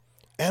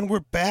And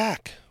we're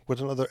back with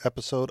another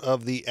episode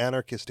of the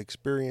Anarchist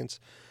Experience,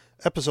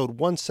 episode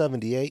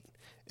 178,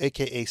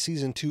 aka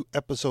season 2,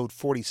 episode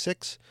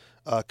 46,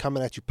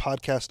 coming at you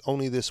podcast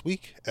only this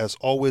week. As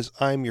always,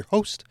 I'm your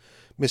host,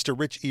 Mr.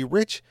 Rich E.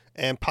 Rich,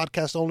 and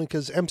podcast only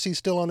because MC's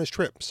still on his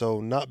trip,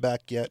 so not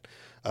back yet.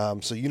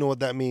 So you know what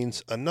that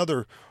means.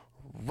 Another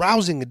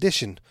rousing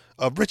edition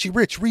of Richie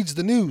Rich Reads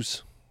the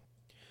News.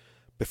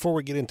 Before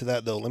we get into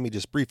that, though, let me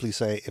just briefly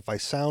say, if I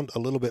sound a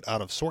little bit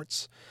out of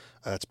sorts,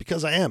 it's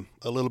because I am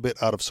a little bit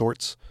out of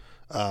sorts.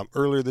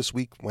 Earlier this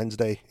week,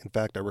 Wednesday, in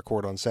fact, I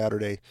record on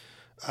Saturday.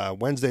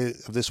 Wednesday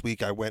of this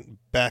week, I went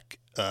back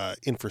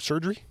in for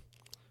surgery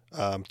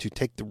to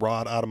take the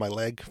rod out of my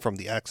leg from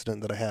the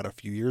accident that I had a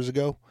few years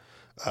ago.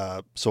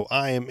 So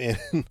I am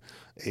in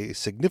a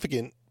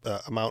significant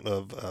amount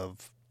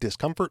of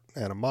discomfort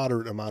and a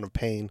moderate amount of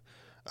pain,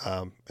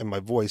 and my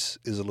voice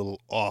is a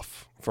little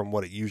off from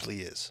what it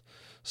usually is.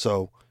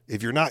 So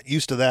if you're not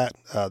used to that,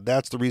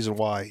 that's the reason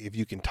why. If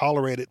you can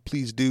tolerate it,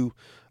 please do.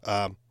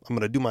 I'm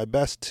going to do my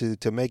best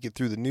to make it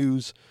through the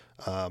news,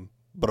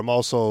 but I'm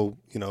also,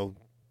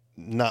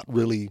 not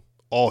really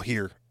all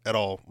here at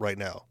all right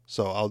now.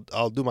 So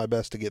I'll do my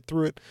best to get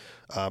through it,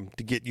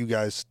 to get you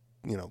guys,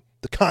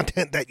 the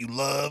content that you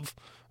love,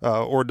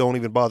 or don't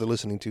even bother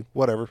listening to,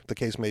 whatever the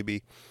case may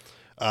be.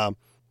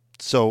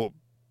 So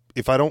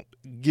if I don't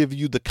give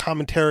you the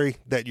commentary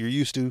that you're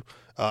used to,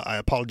 I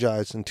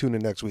apologize, and tune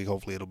in next week.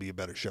 Hopefully it'll be a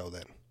better show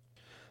then.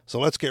 So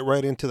let's get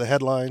right into the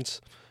headlines.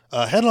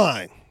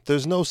 Headline: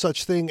 There's no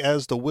such thing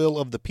as the will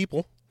of the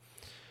people.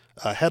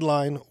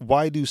 Headline: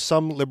 Why do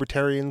some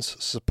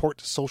libertarians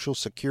support Social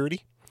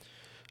Security?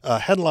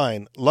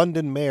 Headline: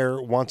 London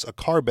mayor wants a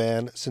car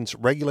ban since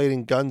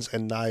regulating guns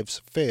and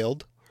knives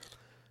failed.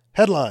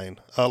 Headline: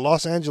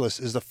 Los Angeles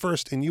is the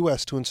first in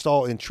U.S. to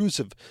install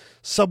intrusive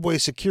subway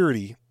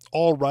security.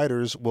 All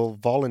riders will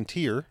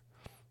volunteer.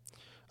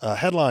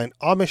 Headline: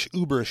 Amish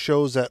Uber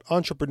shows that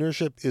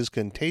entrepreneurship is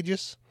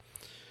contagious.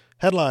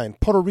 Headline: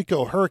 Puerto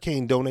Rico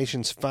hurricane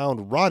donations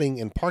found rotting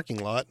in parking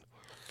lot.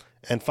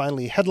 And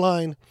finally,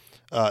 headline: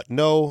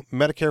 No,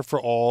 Medicare for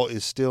all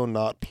is still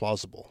not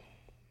plausible.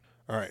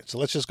 All right, so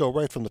let's just go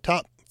right from the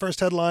top.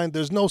 First headline: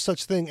 There's no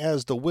such thing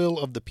as the will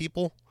of the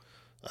people,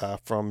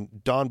 from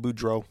Don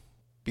Boudreaux,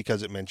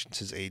 because it mentions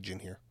his age in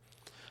here.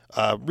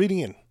 Reading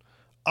in: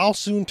 I'll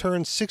soon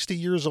turn 60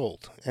 years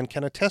old and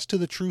can attest to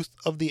the truth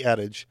of the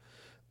adage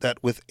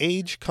that with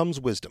age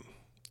comes wisdom,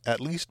 at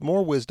least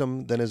more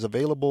wisdom than is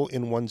available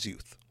in one's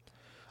youth.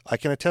 I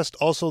can attest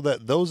also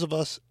that those of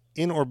us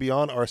in or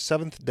beyond our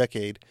 7th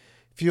decade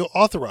feel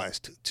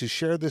authorized to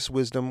share this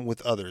wisdom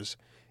with others,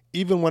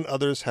 even when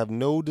others have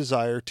no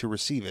desire to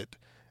receive it,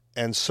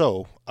 and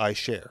so I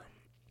share.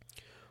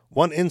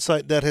 One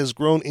insight that has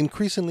grown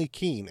increasingly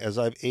keen as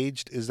I've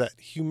aged is that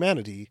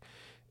humanity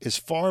is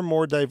far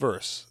more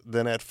diverse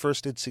than at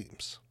first it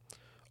seems.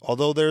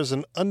 Although there's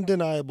an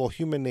undeniable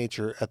human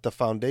nature at the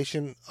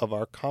foundation of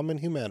our common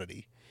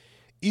humanity,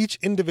 each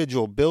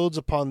individual builds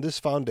upon this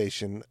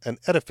foundation an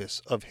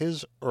edifice of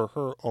his or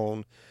her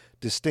own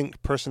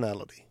distinct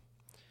personality.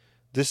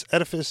 This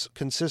edifice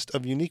consists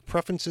of unique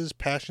preferences,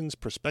 passions,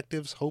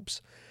 perspectives,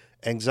 hopes,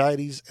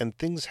 anxieties, and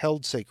things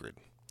held sacred.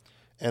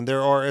 And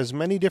there are as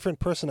many different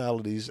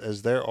personalities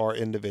as there are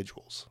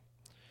individuals.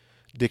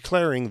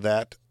 Declaring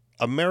that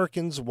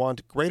Americans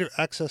want greater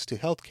access to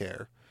health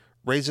care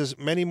raises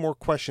many more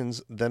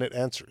questions than it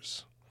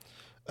answers.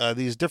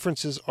 These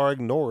differences are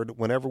ignored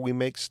whenever we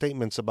make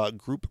statements about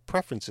group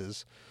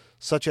preferences,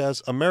 such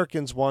as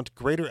Americans want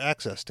greater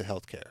access to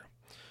health care.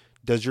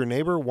 Does your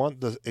neighbor want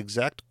the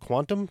exact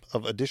quantum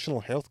of additional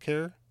health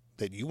care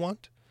that you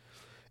want?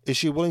 Is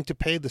she willing to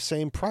pay the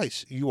same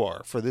price you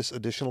are for this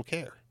additional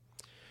care?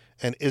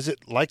 And is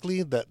it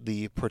likely that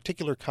the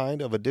particular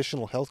kind of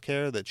additional health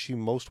care that she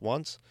most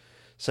wants,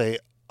 say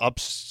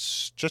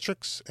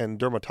obstetrics and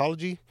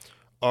dermatology,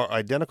 are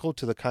identical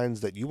to the kinds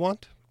that you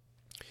want?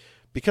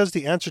 Because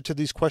the answer to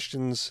these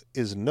questions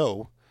is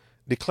no,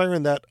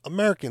 declaring that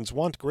Americans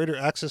want greater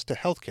access to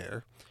health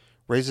care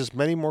raises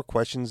many more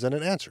questions than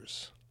it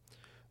answers.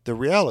 The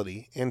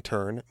reality, in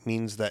turn,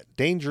 means that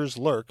dangers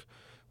lurk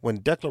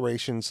when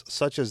declarations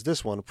such as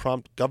this one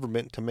prompt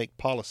government to make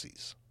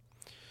policies.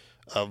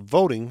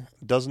 Voting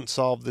doesn't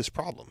solve this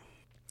problem.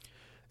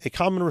 A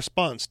common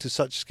response to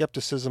such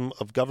skepticism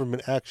of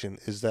government action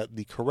is that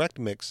the correct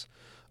mix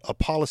of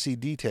policy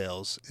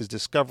details is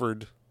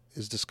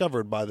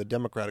discovered by the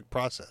democratic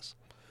process.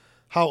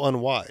 How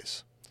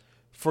unwise.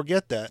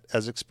 Forget that,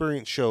 as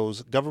experience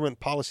shows, government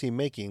policy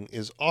making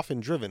is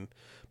often driven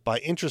by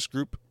interest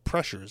group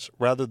pressures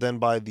rather than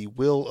by the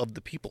will of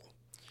the people.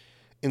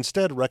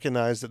 Instead,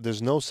 recognize that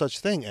there's no such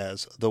thing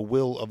as the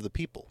will of the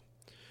people.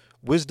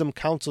 Wisdom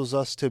counsels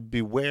us to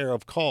beware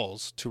of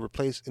calls to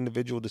replace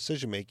individual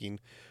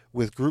decision-making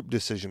with group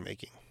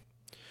decision-making.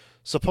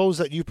 Suppose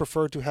that you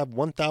prefer to have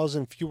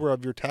 1,000 fewer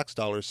of your tax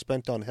dollars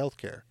spent on health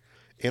care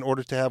in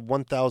order to have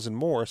 1,000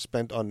 more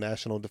spent on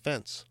national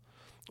defense,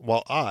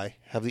 while I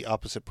have the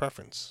opposite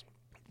preference.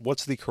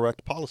 What's the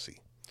correct policy?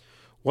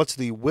 What's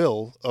the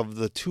will of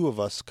the two of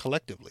us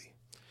collectively?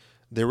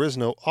 There is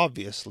no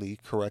obviously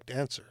correct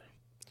answer.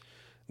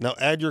 Now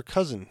add your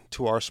cousin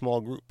to our small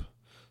group.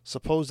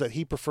 Suppose that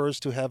he prefers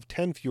to have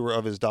 10 fewer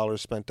of his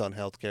dollars spent on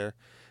healthcare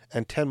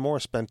and 10 more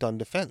spent on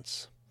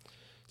defense.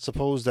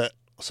 Suppose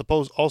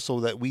also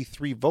that we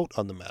three vote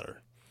on the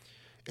matter.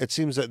 It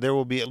seems that there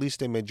will be at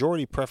least a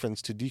majority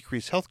preference to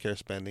decrease healthcare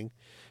spending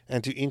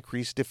and to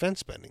increase defense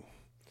spending.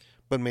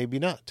 But maybe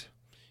not.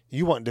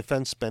 You want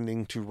defense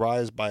spending to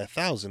rise by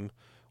 1,000,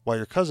 while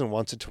your cousin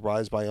wants it to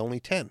rise by only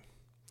 10.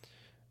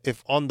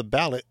 If on the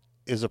ballot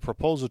is a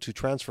proposal to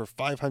transfer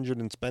 500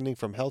 in spending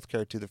from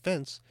healthcare to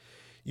defense,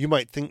 you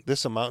might think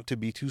this amount to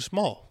be too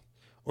small,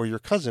 or your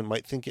cousin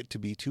might think it to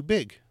be too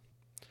big.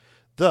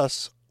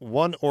 Thus,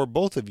 one or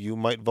both of you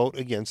might vote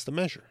against the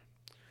measure.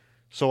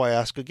 So I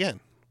ask again,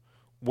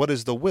 what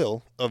is the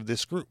will of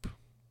this group?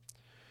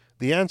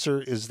 The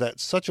answer is that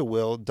such a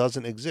will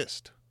doesn't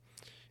exist.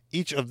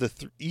 Each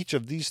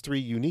of these three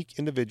unique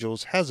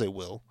individuals has a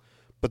will,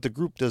 but the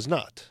group does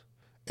not.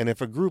 And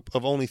if a group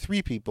of only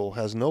 3 people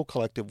has no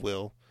collective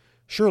will,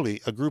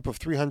 surely a group of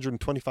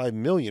 325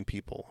 million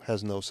people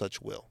has no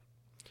such will.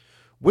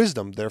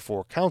 Wisdom,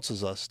 therefore,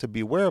 counsels us to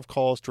beware of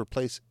calls to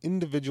replace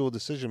individual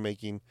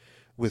decision-making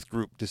with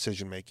group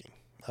decision-making.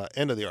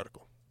 End of the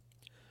article.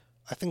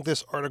 I think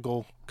this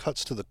article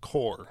cuts to the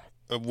core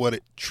of what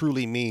it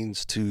truly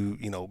means to,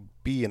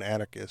 be an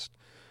anarchist,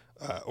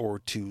 or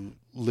to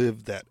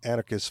live that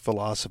anarchist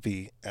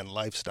philosophy and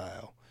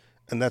lifestyle.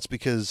 And that's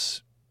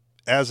because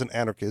as an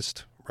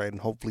anarchist, right,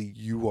 and hopefully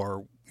you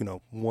are,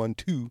 one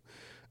too,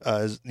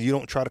 you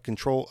don't try to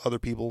control other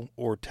people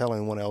or tell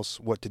anyone else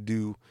what to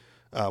do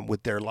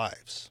with their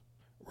lives,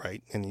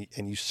 right?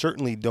 And you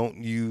certainly don't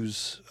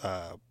use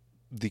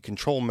the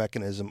control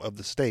mechanism of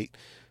the state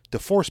to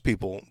force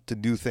people to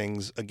do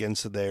things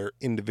against their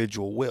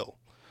individual will.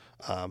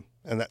 And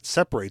that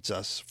separates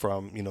us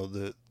from,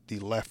 the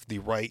left, the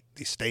right,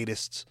 the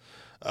statists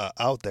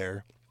out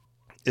there,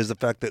 is the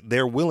fact that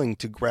they're willing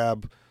to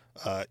grab,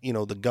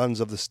 the guns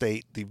of the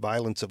state, the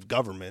violence of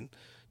government,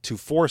 to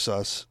force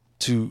us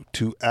to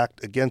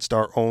act against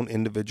our own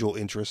individual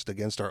interest,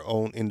 against our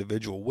own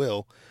individual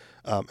will,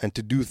 and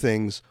to do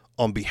things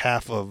on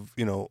behalf of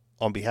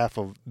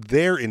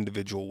their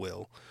individual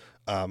will,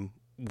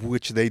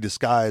 which they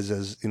disguise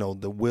as,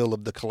 the will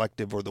of the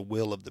collective or the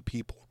will of the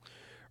people.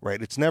 Right?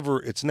 It's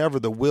never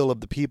the will of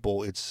the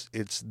people.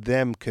 It's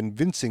them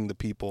convincing the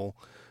people,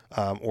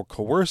 or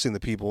coercing the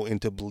people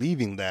into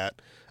believing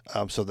that,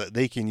 so that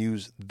they can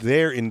use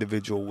their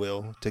individual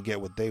will to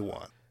get what they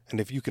want. And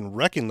if you can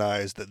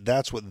recognize that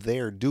that's what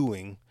they're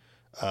doing,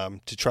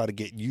 to try to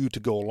get you to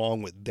go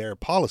along with their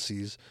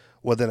policies,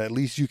 well, then at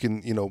least you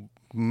can,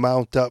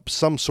 mount up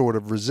some sort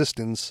of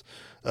resistance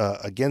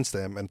against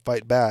them and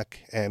fight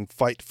back and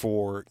fight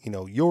for,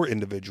 your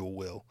individual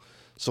will.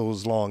 So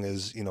as long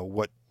as,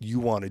 what you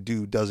want to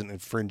do doesn't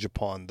infringe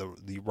upon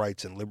the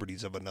rights and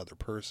liberties of another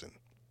person.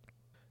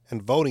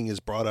 And voting is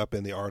brought up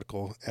in the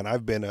article, and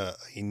I've been a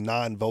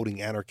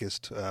non-voting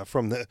anarchist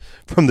from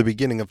the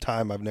beginning of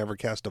time. I've never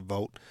cast a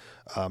vote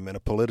in a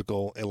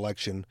political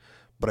election,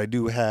 but I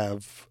do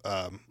have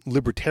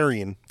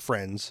libertarian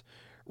friends,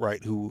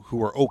 right,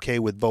 who are okay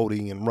with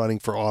voting and running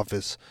for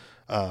office,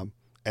 and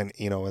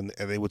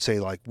they would say,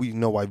 like,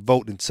 I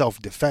vote in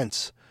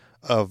self-defense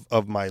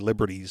of my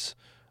liberties,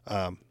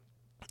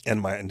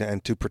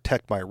 and to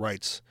protect my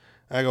rights.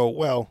 I go,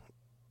 well,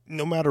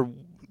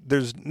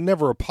 there's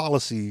never a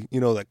policy,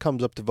 that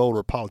comes up to vote, or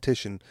a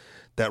politician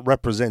that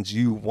represents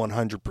you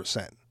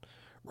 100%,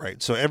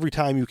 right? So every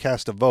time you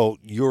cast a vote,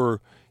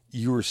 you're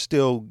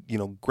still,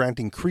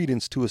 granting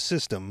credence to a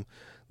system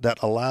that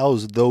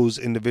allows those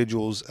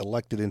individuals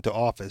elected into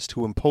office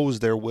to impose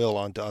their will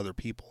onto other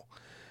people.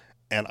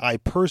 And I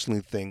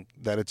personally think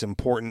that it's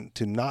important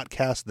to not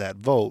cast that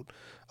vote,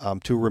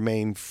 to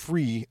remain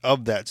free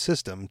of that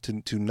system,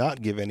 to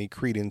not give any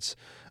credence,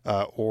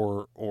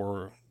 or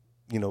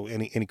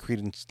any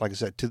credence, like I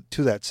said,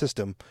 to that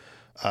system,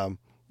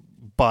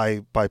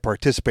 by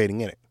participating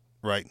in it,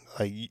 right?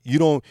 Like you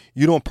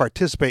don't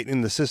participate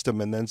in the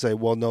system and then say,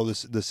 well, no,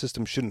 the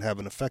system shouldn't have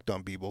an effect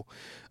on people.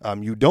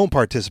 You don't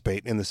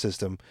participate in the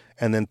system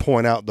and then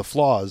point out the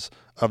flaws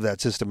of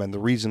that system and the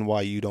reason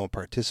why you don't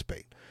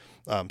participate.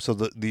 So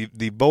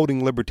the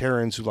voting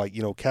libertarians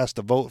who cast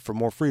a vote for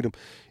more freedom,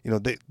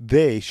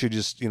 they should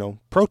just,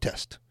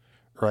 protest,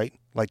 right?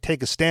 Like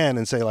take a stand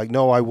and say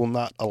no, I will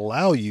not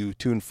allow you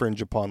to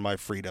infringe upon my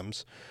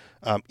freedoms.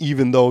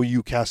 Even though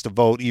you cast a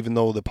vote, even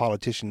though the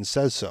politician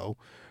says so,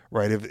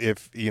 right?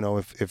 If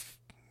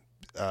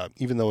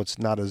even though it's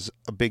not as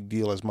a big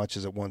deal as much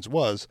as it once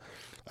was,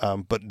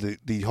 but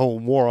the whole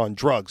war on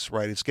drugs,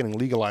 right? It's getting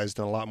legalized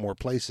in a lot more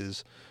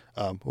places.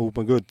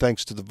 Good,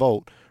 thanks to the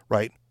vote,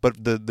 right?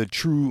 But the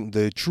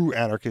true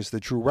anarchists,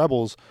 the true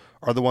rebels,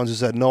 are the ones who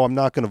said, no, I'm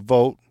not going to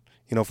vote,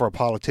 for a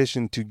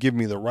politician to give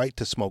me the right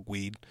to smoke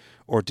weed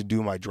or to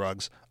do my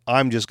drugs.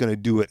 I'm just going to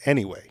do it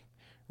anyway,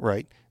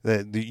 right?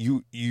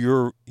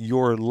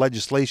 Your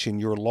legislation,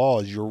 your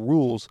laws, your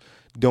rules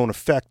don't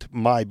affect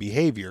my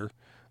behavior.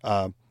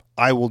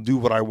 I will do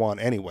what I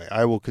want anyway.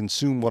 I will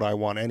consume what I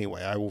want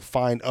anyway. I will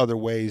find other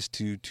ways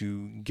to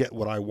get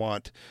what I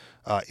want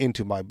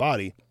into my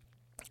body.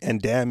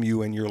 And damn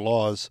you and your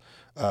laws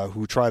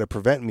who try to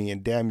prevent me,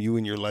 and damn you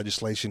and your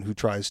legislation who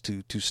tries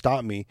to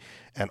stop me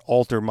and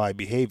alter my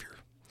behavior,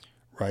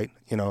 right?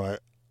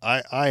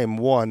 I am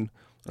one,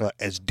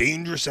 as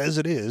dangerous as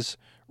it is,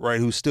 right,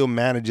 who still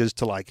manages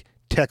to like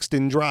text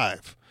and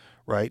drive,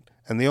 right?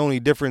 And the only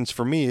difference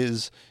for me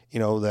is,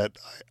 that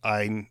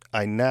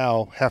I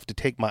now have to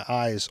take my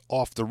eyes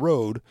off the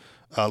road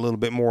a little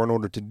bit more in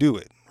order to do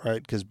it,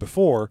 right? Because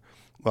before,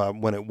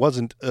 when it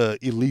wasn't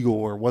illegal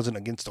or wasn't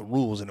against the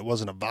rules and it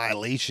wasn't a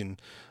violation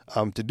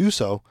to do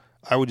so,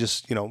 I would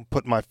just,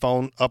 put my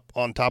phone up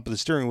on top of the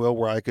steering wheel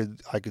where I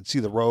could see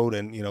the road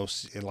and,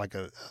 like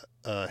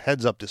a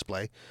heads up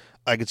display.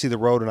 I could see the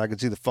road and I could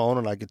see the phone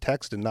and I could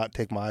text and not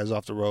take my eyes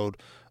off the road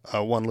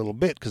one little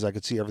bit because I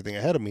could see everything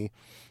ahead of me.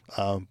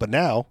 But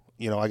now,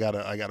 I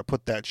gotta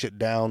put that shit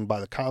down by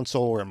the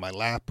console or in my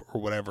lap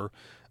or whatever,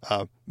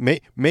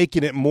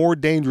 making it more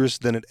dangerous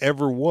than it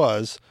ever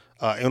was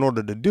in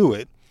order to do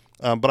it.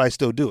 But I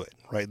still do it,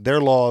 right? Their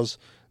laws,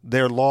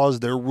 their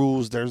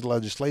rules, their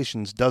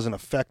legislations doesn't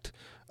affect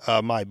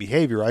my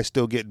behavior. I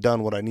still get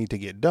done what I need to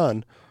get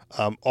done.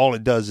 All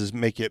it does is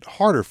make it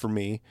harder for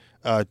me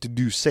to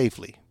do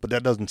safely, but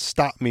that doesn't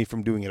stop me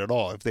from doing it at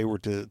all. If they were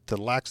to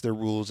lax their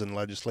rules and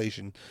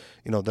legislation,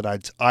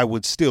 that I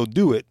would still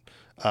do it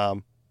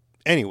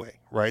anyway,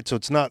 right? So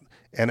it's not,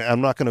 and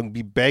I'm not going to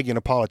be begging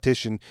a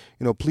politician,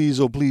 please,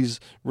 oh please,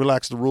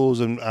 relax the rules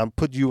and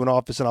put you in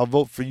office and I'll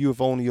vote for you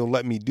if only you'll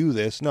let me do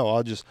this. No,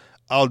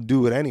 I'll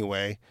do it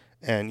anyway,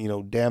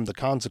 and damn the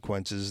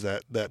consequences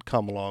that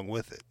come along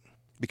with it.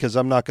 Because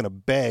I'm not going to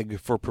beg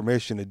for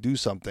permission to do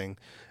something,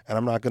 and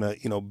I'm not going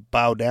to,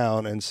 bow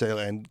down and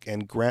say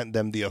and grant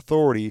them the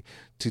authority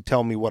to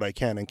tell me what I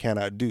can and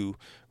cannot do,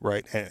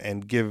 right?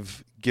 And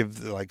give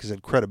like I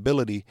said,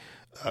 credibility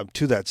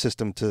to that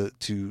system to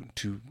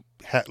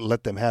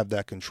let them have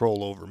that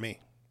control over me.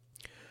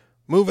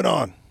 Moving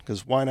on,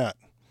 because why not?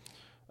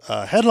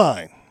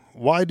 Headline: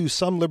 Why do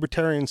some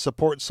libertarians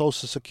support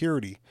Social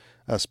Security?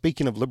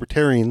 Speaking of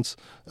libertarians,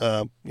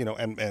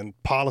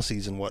 and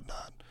policies and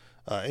whatnot.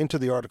 Into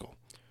the article.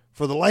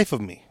 For the life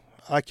of me,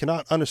 I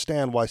cannot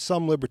understand why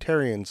some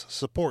libertarians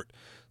support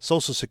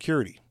Social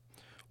Security.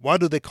 Why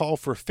do they call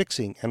for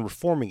fixing and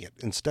reforming it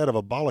instead of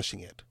abolishing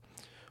it?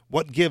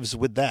 What gives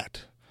with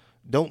that?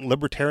 Don't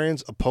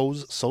libertarians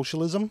oppose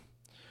socialism?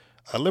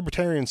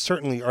 Libertarians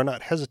certainly are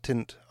not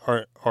hesitating,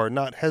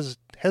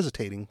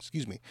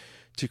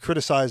 to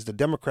criticize the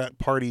Democrat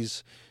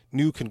Party's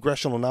new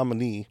congressional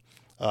nominee,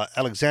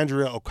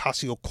 Alexandria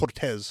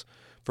Ocasio-Cortez,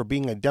 for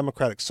being a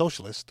democratic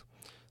socialist.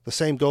 The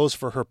same goes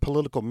for her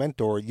political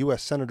mentor,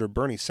 U.S. Senator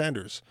Bernie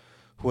Sanders,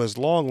 who has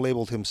long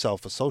labeled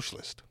himself a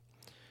socialist.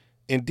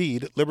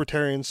 Indeed,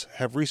 libertarians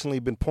have recently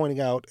been pointing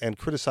out and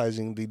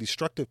criticizing the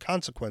destructive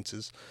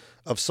consequences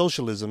of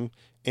socialism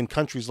in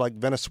countries like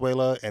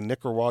Venezuela and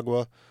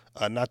Nicaragua,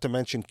 not to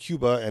mention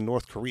Cuba and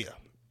North Korea.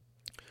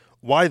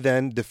 Why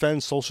then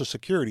defend Social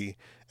Security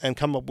and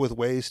come up with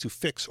ways to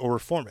fix or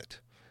reform it?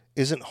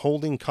 Isn't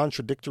holding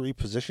contradictory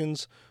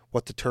positions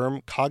what the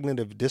term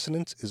cognitive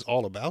dissonance is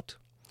all about?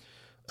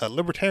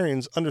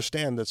 Libertarians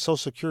understand that Social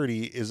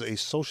Security is a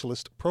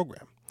socialist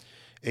program.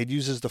 It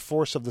uses the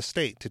force of the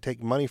state to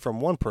take money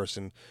from one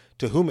person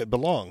to whom it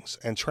belongs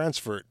and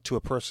transfer it to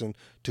a person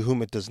to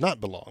whom it does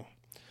not belong.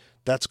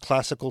 That's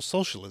classical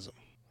socialism.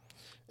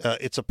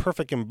 It's a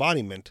perfect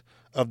embodiment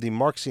of the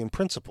Marxian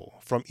principle,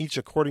 from each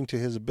according to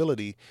his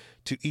ability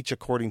to each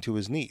according to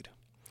his need.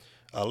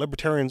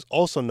 Libertarians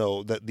also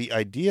know that the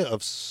idea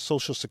of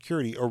Social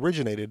Security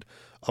originated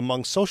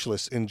among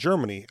socialists in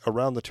Germany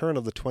around the turn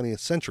of the 20th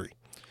century.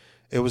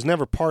 It was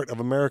never part of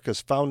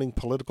America's founding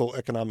political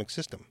economic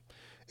system.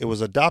 It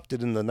was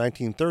adopted in the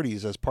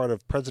 1930s as part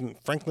of President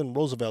Franklin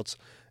Roosevelt's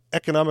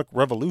economic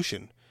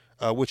revolution,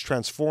 which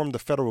transformed the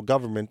federal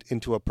government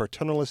into a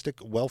paternalistic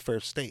welfare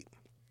state.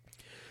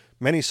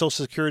 Many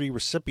Social Security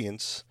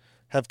recipients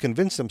have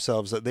convinced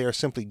themselves that they are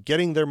simply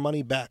getting their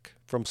money back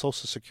from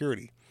Social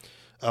Security.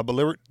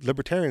 But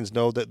libertarians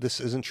know that this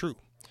isn't true.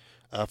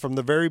 From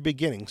the very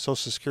beginning,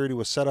 Social Security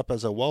was set up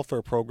as a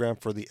welfare program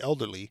for the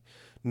elderly,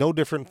 no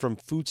different from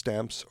food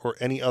stamps or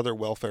any other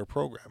welfare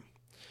program.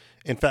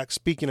 In fact,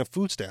 speaking of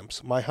food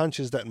stamps, my hunch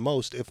is that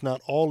most, if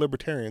not all,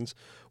 libertarians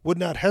would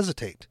not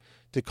hesitate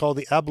to call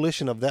the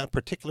abolition of that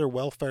particular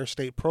welfare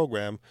state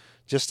program,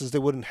 just as they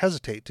wouldn't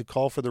hesitate to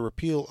call for the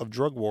repeal of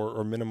drug war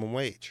or minimum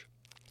wage.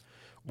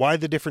 Why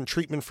the different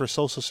treatment for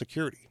Social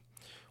Security?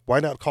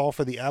 Why not call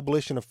for the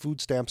abolition of food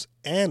stamps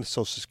and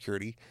Social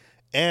Security,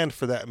 and,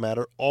 for that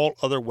matter, all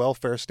other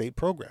welfare state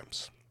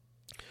programs?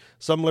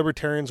 Some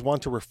libertarians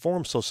want to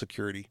reform Social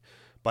Security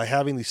by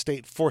having the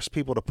state force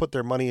people to put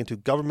their money into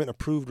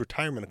government-approved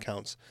retirement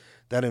accounts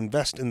that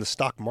invest in the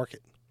stock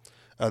market.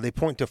 They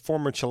point to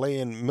former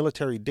Chilean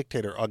military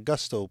dictator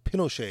Augusto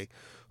Pinochet,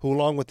 who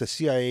along with the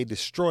CIA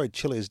destroyed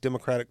Chile's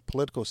democratic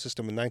political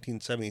system in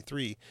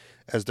 1973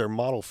 as their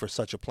model for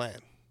such a plan.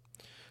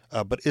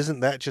 But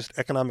isn't that just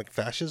economic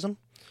fascism?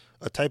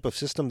 a type of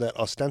system that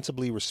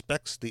ostensibly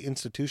respects the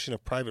institution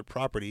of private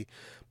property,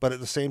 but at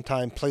the same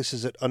time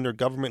places it under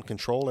government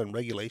control and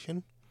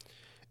regulation?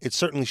 It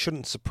certainly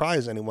shouldn't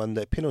surprise anyone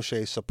that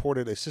Pinochet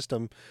supported a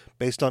system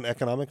based on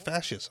economic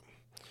fascism.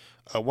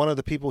 One of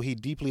the people he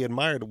deeply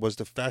admired was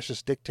the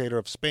fascist dictator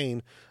of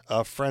Spain,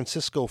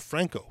 Francisco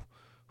Franco,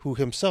 who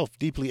himself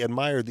deeply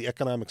admired the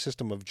economic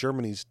system of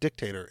Germany's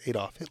dictator,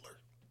 Adolf Hitler.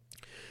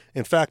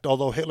 In fact,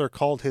 although Hitler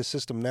called his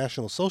system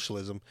National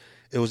Socialism,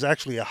 it was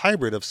actually a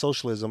hybrid of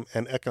socialism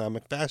and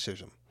economic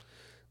fascism.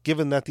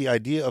 Given that the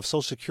idea of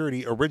Social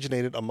Security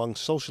originated among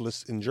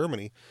socialists in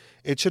Germany,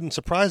 it shouldn't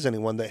surprise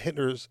anyone that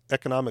Hitler's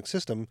economic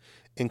system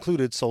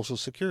included Social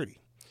Security.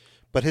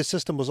 But his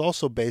system was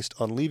also based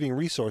on leaving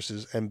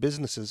resources and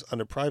businesses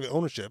under private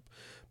ownership,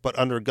 but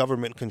under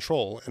government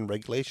control and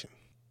regulation.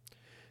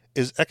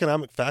 Is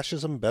economic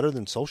fascism better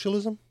than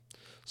socialism?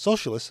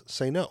 Socialists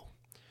say no.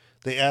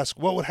 They ask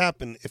what would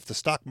happen if the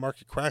stock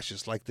market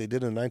crashes like they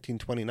did in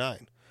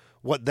 1929.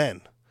 What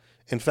then?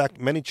 In fact,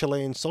 many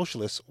Chilean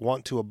socialists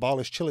want to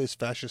abolish Chile's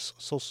fascist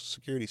social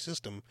security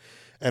system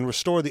and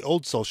restore the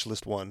old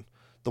socialist one,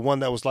 the one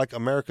that was like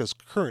America's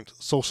current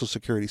social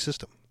security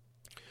system.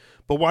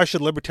 But why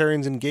should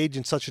libertarians engage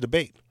in such a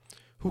debate?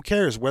 Who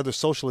cares whether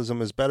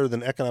socialism is better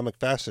than economic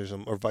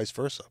fascism or vice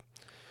versa?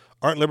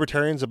 Aren't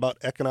libertarians about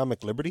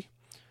economic liberty?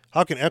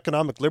 How can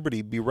economic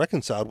liberty be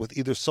reconciled with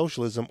either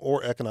socialism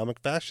or economic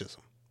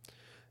fascism?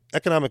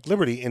 Economic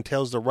liberty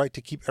entails the right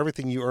to keep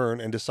everything you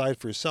earn and decide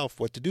for yourself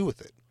what to do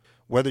with it.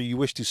 Whether you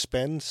wish to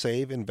spend,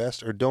 save,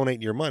 invest, or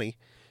donate your money,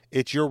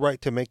 it's your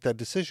right to make that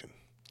decision.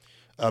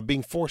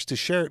 Being forced to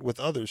share it with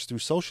others through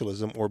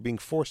socialism or being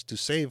forced to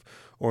save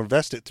or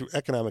invest it through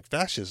economic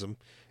fascism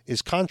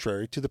is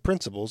contrary to the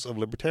principles of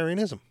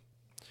libertarianism.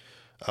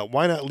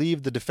 Why not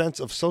leave the defense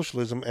of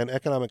socialism and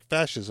economic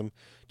fascism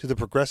to the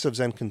progressives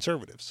and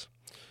conservatives?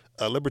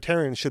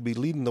 Libertarians should be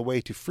leading the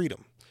way to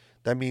freedom.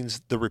 That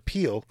means the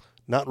repeal,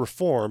 not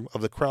reform,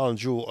 of the crown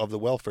jewel of the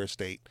welfare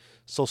state,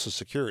 Social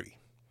Security.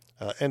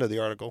 End of the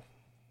article.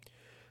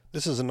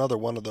 This is another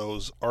one of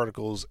those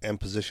articles and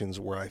positions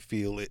where I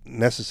feel it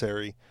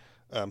necessary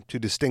to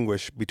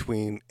distinguish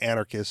between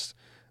anarchists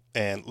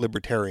and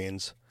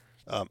libertarians,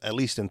 at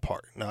least in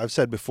part. Now, I've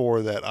said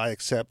before that I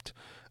accept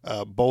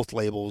both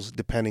labels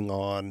depending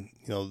on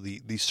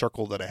the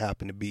circle that I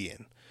happen to be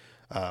in.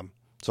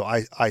 So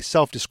I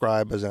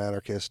self-describe as an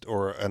anarchist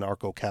or an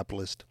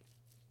anarcho-capitalist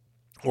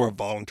or a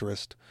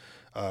voluntarist,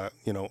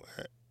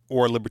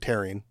 or a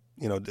libertarian.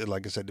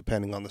 Like I said,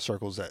 depending on the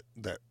circles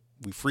that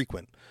we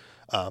frequent.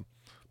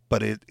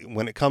 But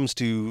when it comes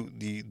to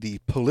the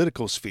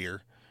political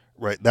sphere,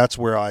 right, that's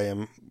where I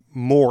am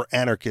more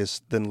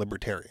anarchist than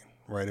libertarian.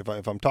 Right.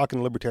 If I'm talking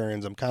to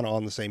libertarians, I'm kind of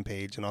on the same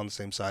page and on the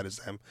same side as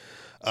them,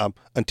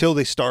 until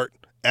they start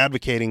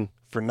advocating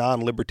for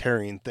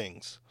non-libertarian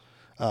things.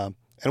 And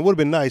it would have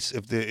been nice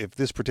if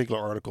this particular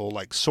article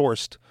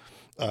sourced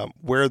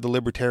where the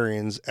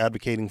libertarians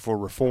advocating for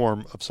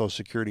reform of Social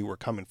Security were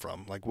coming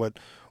from. Like what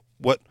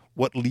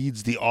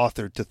leads the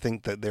author to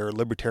think that there are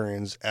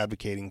libertarians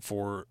advocating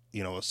for a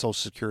Social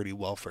Security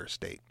welfare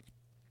state?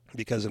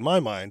 Because in my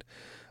mind,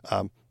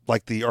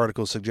 like the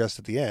article suggests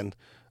at the end,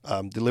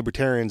 the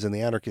libertarians and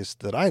the anarchists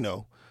that I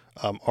know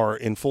are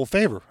in full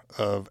favor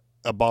of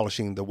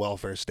abolishing the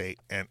welfare state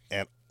and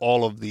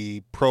all of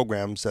the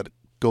programs that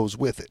goes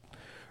with it.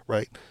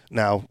 Right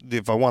now,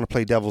 if I want to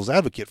play devil's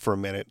advocate for a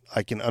minute,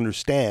 I can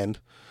understand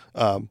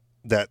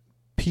that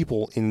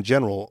people in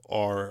general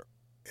are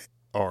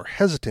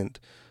hesitant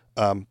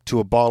to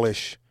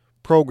abolish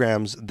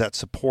programs that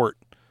support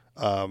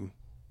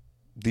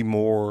the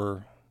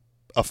more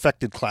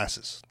affected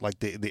classes, like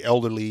the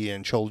elderly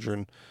and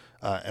children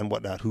and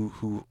whatnot,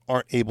 who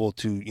aren't able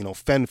to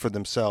fend for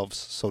themselves,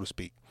 so to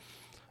speak.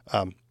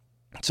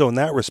 So in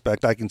that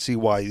respect, I can see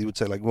why you would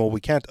say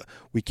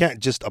we can't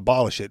just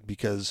abolish it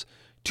because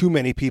too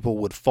many people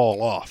would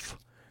fall off,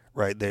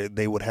 right?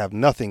 They would have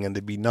nothing and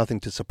there'd be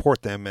nothing to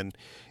support them, and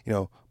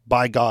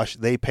by gosh,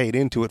 they paid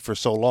into it for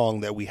so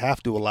long that we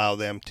have to allow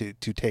them to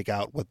take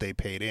out what they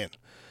paid in.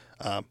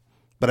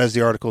 But as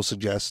the article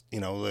suggests,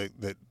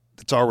 that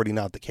it's already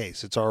not the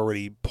case. It's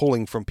already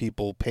pulling from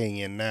people paying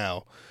in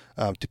now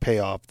to pay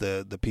off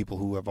the people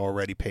who have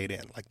already paid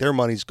in. Their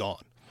money's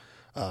gone.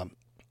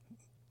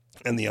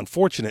 And the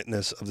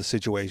unfortunateness of the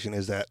situation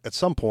is that at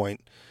some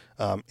point,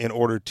 in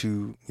order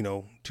to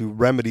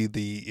remedy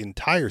the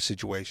entire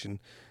situation,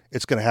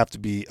 it's going to have to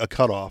be a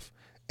cutoff.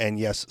 And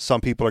yes,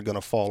 some people are going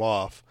to fall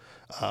off.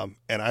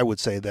 And I would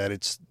say that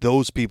it's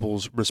those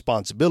people's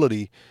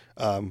responsibility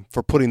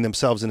for putting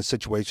themselves in a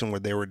situation where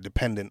they were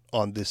dependent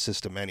on this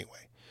system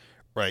anyway.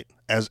 Right.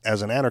 As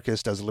an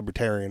anarchist, as a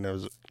libertarian,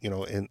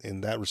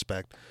 in that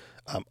respect,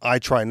 I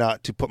try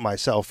not to put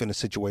myself in a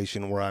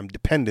situation where I'm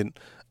dependent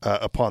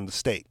upon the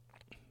state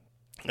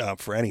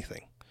for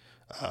anything.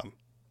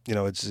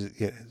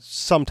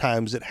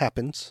 Sometimes it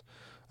happens,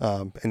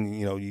 and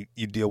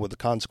you deal with the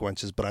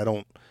consequences. But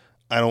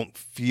I don't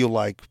feel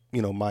like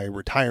my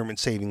retirement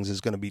savings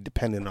is going to be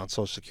dependent on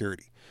Social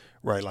Security,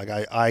 right?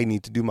 I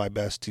need to do my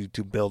best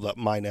to build up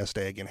my nest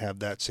egg and have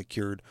that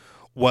secured,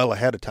 well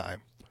ahead of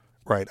time,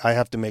 right? I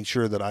have to make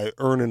sure that I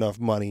earn enough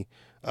money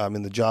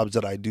in the jobs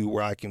that I do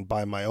where I can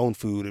buy my own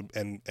food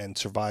and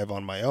survive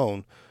on my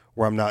own,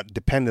 where I'm not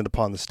dependent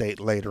upon the state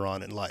later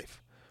on in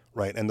life,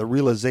 right? And the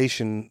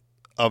realization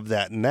of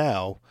that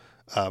now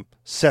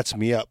sets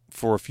me up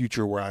for a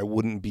future where I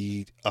wouldn't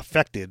be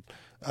affected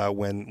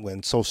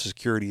when Social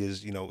Security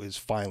is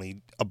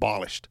finally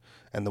abolished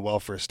and the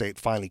welfare state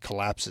finally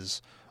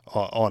collapses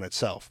on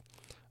itself.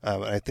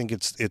 And I think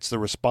it's the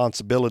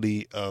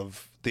responsibility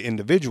of the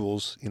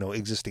individuals,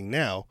 existing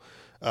now,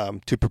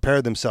 to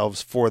prepare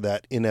themselves for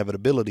that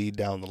inevitability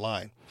down the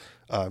line.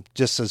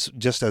 Just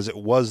as it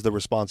was the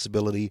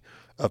responsibility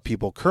of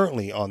people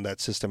currently on that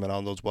system and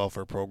on those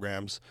welfare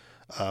programs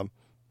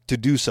to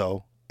do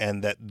so,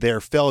 and that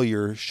their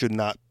failure should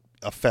not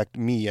affect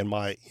me and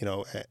my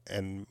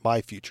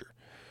future,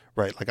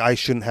 right? Like I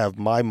shouldn't have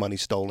my money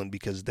stolen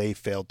because they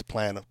failed to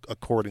plan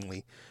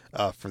accordingly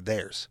for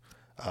theirs.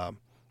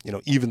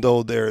 Even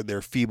though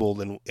they're feeble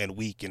and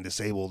weak and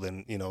disabled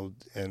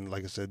and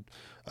like I said,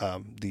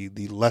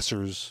 the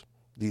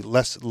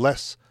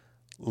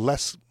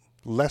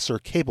lesser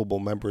capable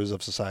members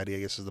of society, I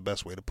guess is the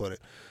best way to put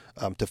it,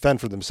 to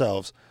fend for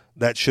themselves,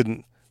 that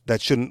shouldn't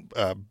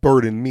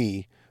burden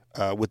me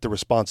with the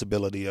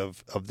responsibility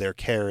of their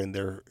care and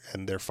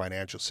their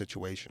financial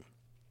situation.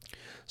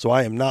 So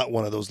I am not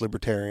one of those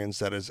libertarians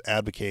that is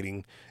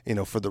advocating,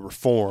 for the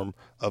reform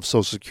of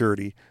Social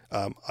Security.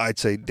 I'd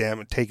say, damn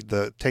it, take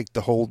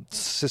the whole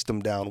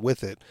system down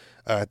with it.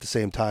 At the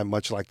same time,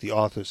 much like the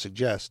author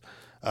suggests,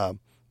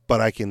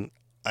 but I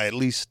at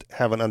least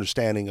have an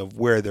understanding of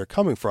where they're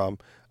coming from.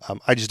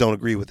 I just don't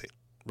agree with it.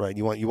 Right?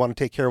 You want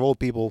to take care of old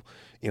people.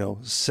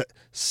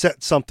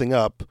 Set something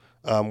up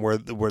where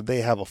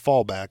they have a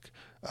fallback,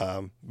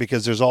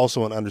 because there's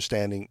also an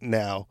understanding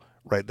now,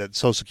 right, that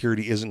Social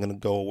Security isn't going to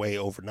go away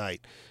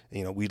overnight.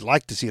 We'd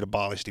like to see it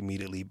abolished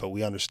immediately, but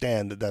we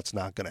understand that that's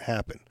not going to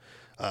happen.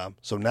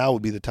 So now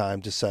would be the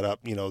time to set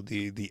up,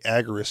 the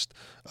agorist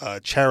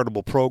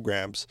charitable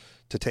programs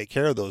to take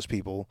care of those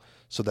people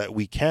so that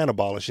we can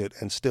abolish it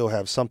and still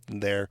have something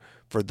there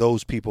for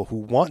those people who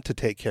want to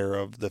take care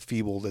of the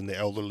feeble and the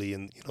elderly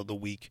and, the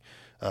weak.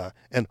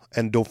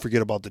 And don't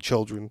forget about the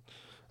children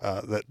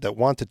that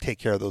want to take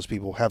care of those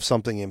people, have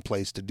something in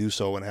place to do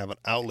so and have an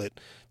outlet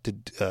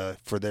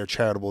for their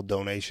charitable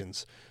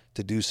donations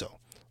to do so.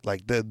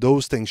 Like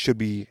those things should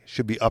be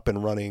up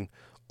and running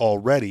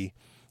already,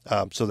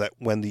 so that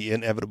when the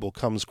inevitable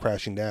comes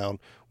crashing down,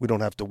 we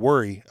don't have to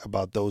worry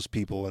about those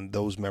people and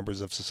those members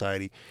of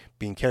society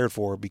being cared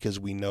for, because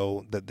we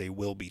know that they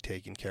will be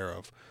taken care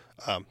of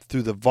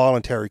through the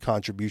voluntary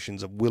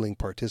contributions of willing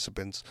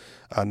participants,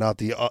 not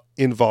the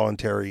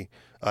involuntary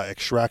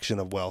extraction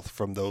of wealth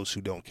from those who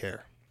don't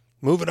care.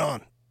 Moving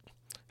on.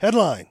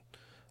 Headline: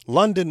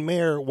 London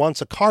mayor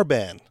wants a car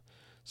ban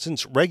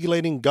since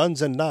regulating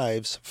guns and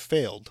knives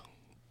failed.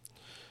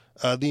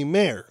 The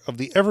mayor of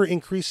the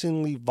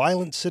ever-increasingly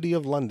violent city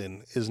of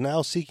London is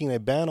now seeking a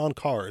ban on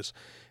cars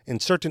in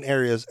certain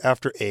areas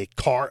after a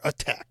car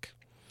attack.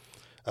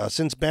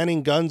 Since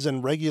banning guns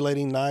and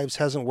regulating knives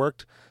hasn't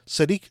worked,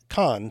 Sadiq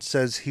Khan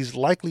says he's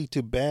likely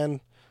to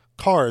ban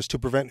cars to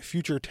prevent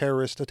future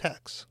terrorist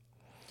attacks.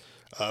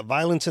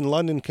 Violence in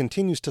London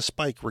continues to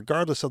spike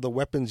regardless of the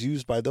weapons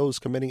used by those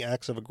committing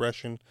acts of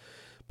aggression,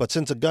 but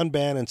since a gun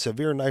ban and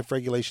severe knife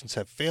regulations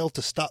have failed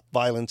to stop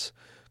violence,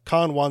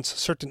 Khan wants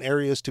certain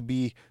areas to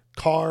be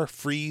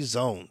car-free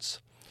zones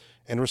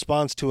in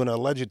response to an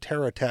alleged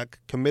terror attack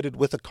committed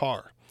with a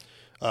car.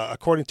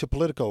 According to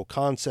Politico,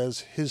 Khan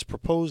says his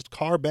proposed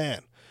car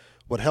ban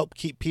would help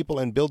keep people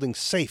and buildings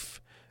safe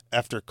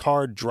after a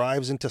car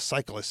drives into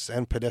cyclists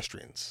and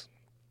pedestrians.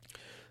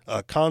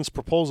 Khan's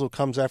proposal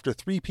comes after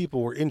 3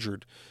 people were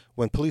injured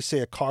when police say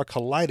a car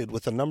collided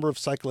with a number of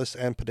cyclists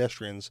and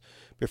pedestrians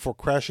before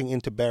crashing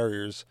into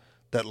barriers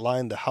that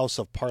line the House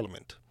of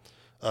Parliament.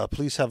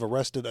 Police have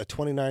arrested a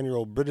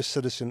 29-year-old British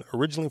citizen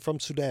originally from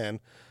Sudan,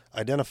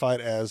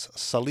 identified as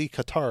Salih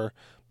Qatar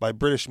by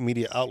British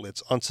media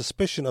outlets, on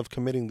suspicion of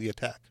committing the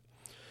attack.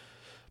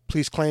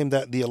 Police claim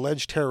that the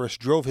alleged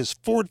terrorist drove his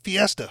Ford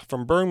Fiesta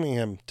from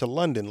Birmingham to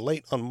London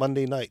late on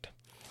Monday night.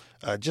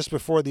 Just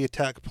before the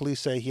attack,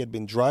 police say he had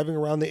been driving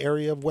around the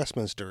area of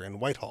Westminster and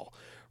Whitehall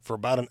for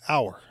about an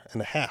hour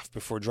and a half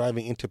before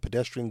driving into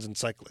pedestrians and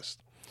cyclists.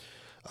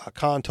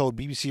 Khan told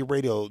BBC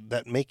Radio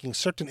that making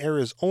certain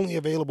areas only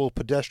available to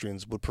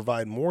pedestrians would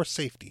provide more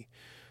safety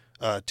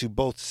to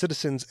both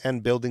citizens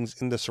and buildings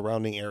in the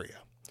surrounding area.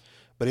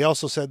 But he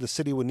also said the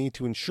city would need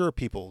to ensure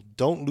people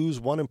don't lose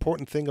one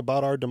important thing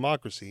about our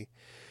democracy: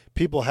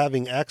 people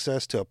having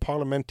access to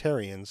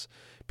parliamentarians,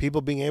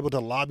 people being able to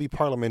lobby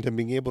Parliament and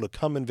being able to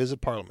come and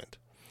visit Parliament.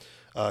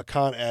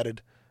 Khan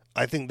added,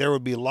 "I think there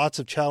would be lots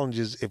of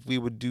challenges if we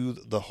would do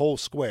the whole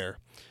square.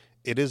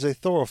 It is a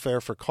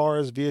thoroughfare for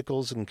cars,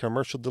 vehicles, and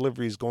commercial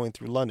deliveries going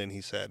through London,"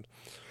 he said.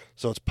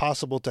 "So it's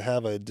possible to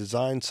have a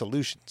design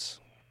solutions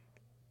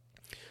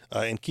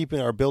in keeping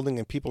our building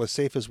and people as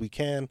safe as we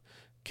can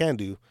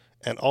do,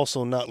 and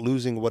also not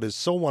losing what is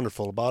so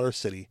wonderful about our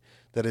city,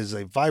 that it is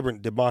a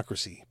vibrant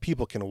democracy.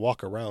 People can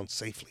walk around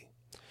safely."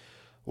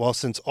 Well,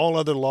 since all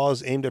other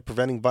laws aimed at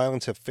preventing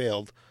violence have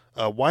failed,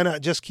 why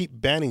not just keep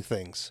banning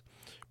things?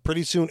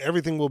 Pretty soon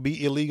everything will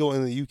be illegal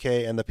in the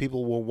UK, and the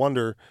people will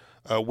wonder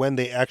when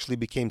they actually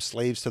became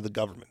slaves to the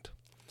government.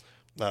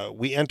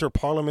 We enter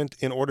Parliament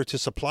in order to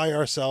supply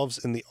ourselves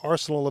in the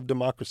arsenal of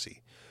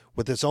democracy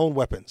with its own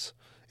weapons.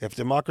 If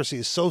democracy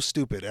is so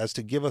stupid as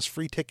to give us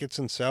free tickets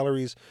and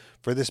salaries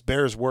for this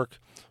bear's work,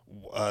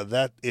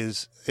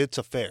 it's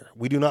a fair.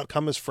 We do not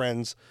come as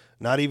friends,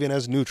 not even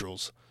as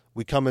neutrals.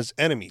 We come as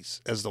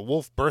enemies. As the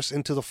wolf bursts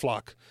into the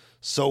flock,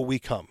 so we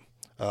come.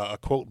 A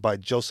quote by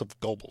Joseph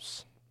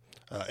Goebbels.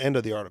 End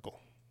of the article.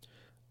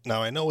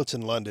 Now, I know it's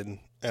in London,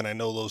 and I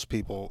know those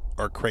people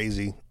are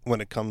crazy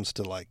when it comes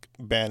to like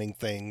banning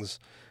things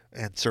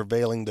and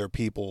surveilling their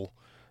people.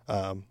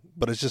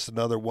 But it's just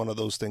another one of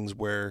those things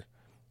where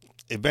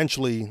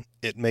eventually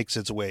it makes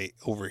its way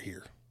over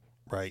here,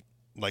 right?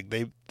 Like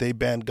they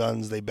ban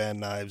guns, they ban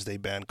knives, they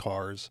ban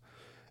cars.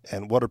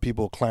 And what are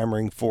people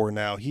clamoring for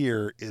now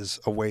here is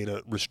a way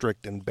to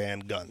restrict and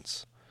ban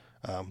guns.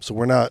 So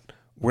we're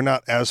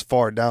not as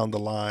far down the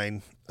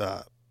line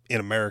in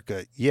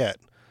America yet,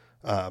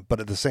 but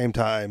at the same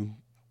time,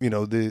 you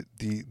know,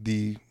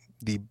 the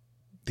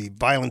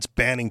violence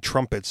banning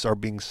trumpets are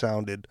being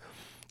sounded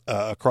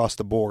across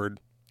the board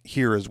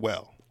here as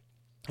well.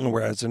 And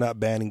whereas they're not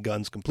banning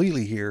guns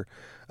completely here,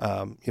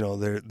 you know,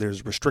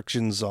 there's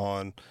restrictions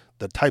on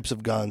the types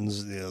of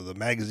guns, you know, the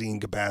magazine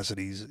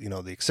capacities, you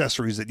know, the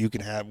accessories that you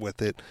can have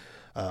with it.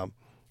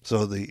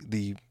 So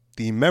the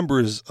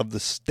members of the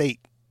state,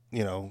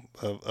 you know,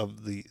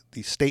 of the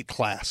state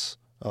class,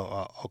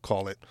 I'll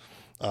call it,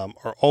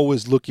 are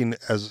always looking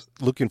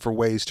for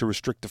ways to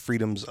restrict the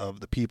freedoms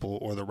of the people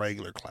or the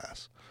regular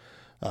class.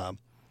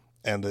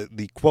 And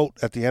the quote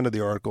at the end of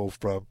the article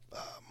from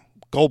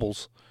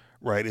Goebbels,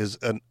 right, is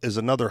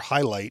another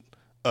highlight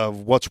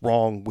of what's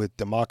wrong with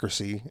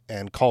democracy,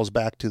 and calls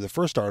back to the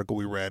first article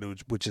we read,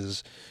 which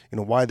is, you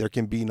know, why there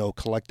can be no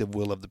collective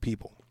will of the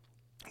people.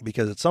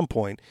 Because at some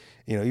point,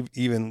 you know,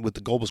 even with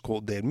the Goebbels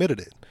quote, they admitted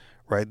it,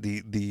 right?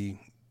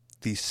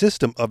 The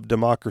system of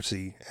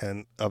democracy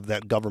and of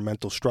that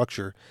governmental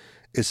structure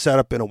is set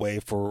up in a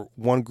way for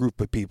one group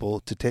of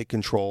people to take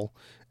control,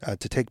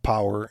 to take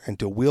power, and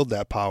to wield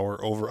that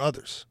power over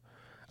others.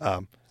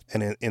 And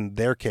in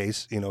their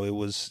case, you know, it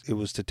was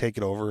to take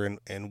it over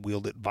and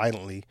wield it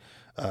violently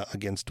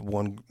against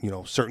one, you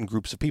know, certain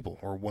groups of people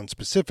or one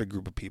specific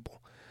group of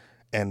people.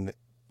 And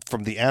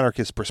from the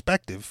anarchist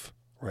perspective,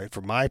 right,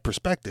 from my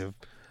perspective,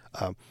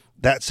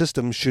 that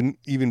system shouldn't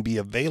even be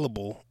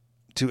available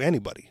to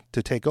anybody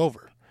to take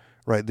over,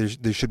 right?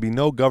 There should be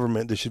no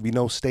government, there should be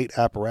no state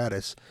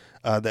apparatus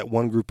that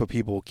one group of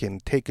people can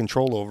take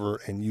control over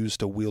and use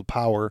to wield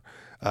power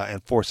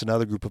and force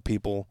another group of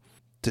people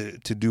to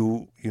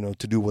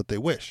do what they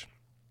wish.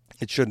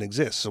 It shouldn't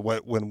exist. So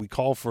when we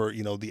call for,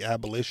 you know, the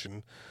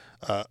abolition,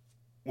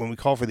 when we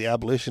call for the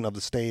abolition of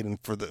the state and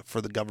for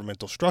the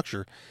governmental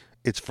structure,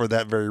 it's for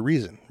that very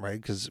reason,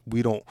 right? Because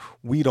we don't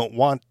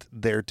want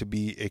there to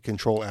be a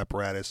control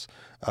apparatus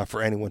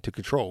for anyone to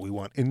control. We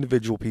want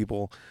individual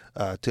people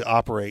to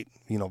operate,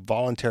 you know,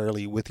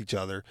 voluntarily with each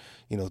other,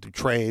 you know, through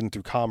trade and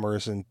through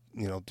commerce and,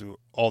 you know, through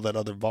all that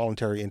other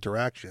voluntary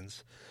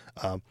interactions.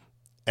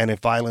 And if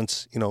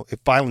violence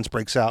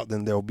breaks out,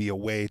 then there'll be a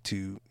way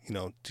to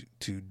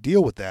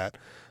deal with that.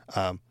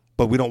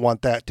 But we don't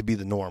want that to be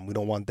the norm. We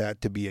don't want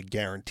that to be a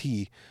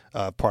guarantee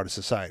part of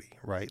society,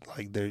 right?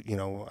 Like there, you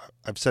know,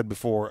 I've said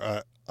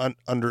before,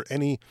 under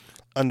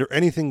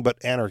anything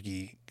but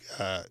anarchy,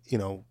 you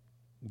know,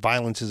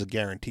 violence is a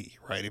guarantee,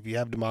 right? If you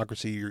have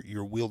democracy,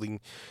 you're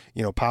wielding,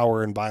 you know,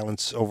 power and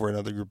violence over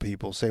another group of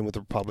people. Same with the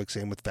republic,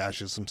 same with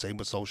fascism, same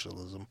with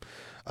socialism.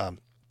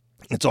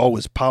 It's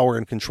always power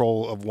and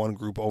control of one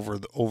group over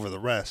the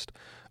rest.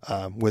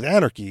 With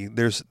anarchy,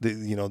 there's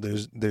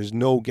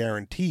no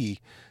guarantee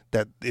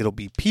that it'll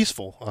be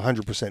peaceful,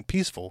 100%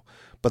 peaceful,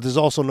 but there's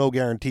also no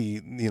guarantee,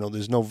 you know,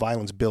 there's no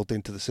violence built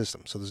into the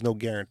system. So there's no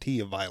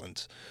guarantee of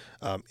violence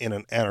in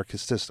an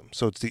anarchist system.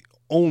 So it's the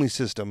only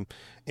system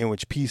in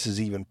which peace is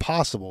even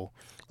possible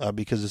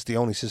because it's the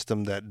only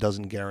system that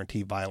doesn't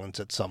guarantee violence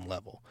at some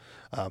level.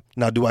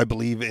 Now, do I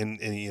believe in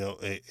you know,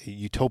 a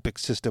utopic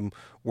system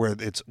where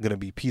it's going to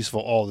be peaceful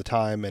all the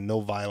time and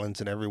no violence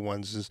and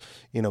everyone's just,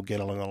 you know,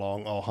 getting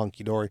along all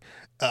hunky-dory?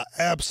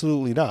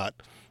 Absolutely not.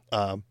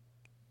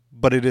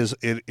 But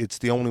it's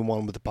the only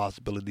one with the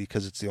possibility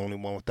because it's the only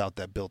one without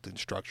that built-in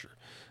structure.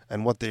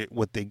 And what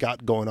they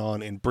got going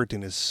on in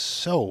Britain is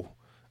so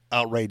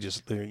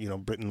outrageous. You know,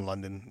 Britain,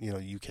 London, you know,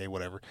 UK,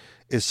 whatever,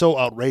 is so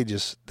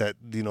outrageous that,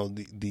 you know,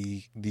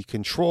 the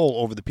control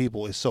over the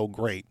people is so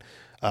great.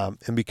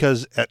 And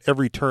because at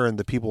every turn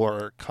the people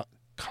are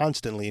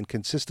constantly and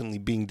consistently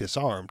being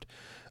disarmed,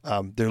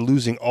 they're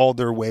losing all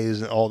their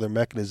ways and all their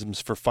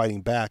mechanisms for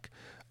fighting back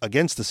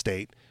against the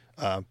state.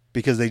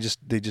 because they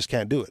just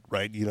can't do it,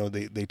 right?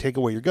 They take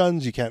away your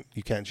guns, you can't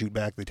shoot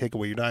back. They take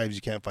away your knives,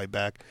 you can't fight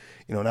back.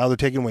 Now they're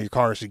taking away your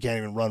cars, so you can't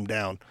even run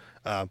them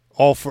down.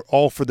 All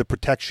for the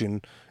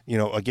protection,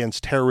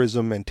 against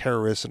terrorism and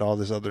terrorists and all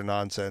this other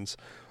nonsense.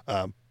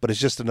 But it's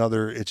just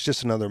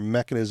another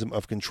mechanism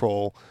of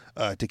control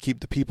to keep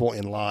the people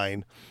in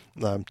line,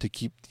 to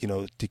keep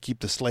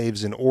the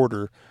slaves in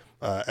order,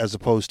 as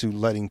opposed to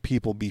letting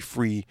people be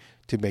free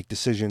to make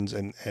decisions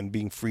and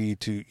being free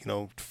to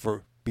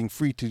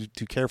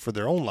to care for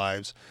their own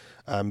lives,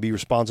 be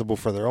responsible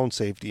for their own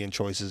safety and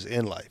choices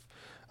in life.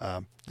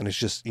 And it's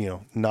just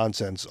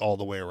nonsense all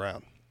the way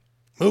around.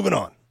 Moving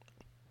on.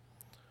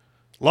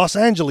 Los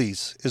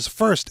Angeles is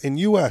first in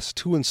U.S.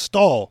 to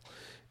install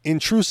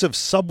intrusive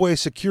subway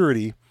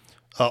security.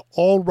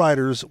 All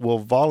riders will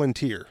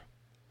volunteer.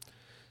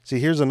 See,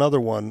 here's another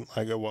one.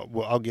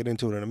 I'll get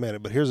into it in a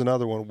minute, but here's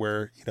another one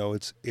where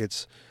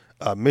it's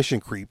mission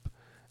creep.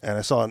 And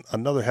I saw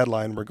another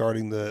headline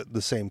regarding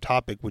the same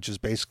topic, which is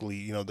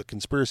basically the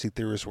conspiracy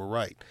theorists were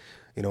right.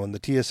 When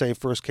the TSA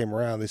first came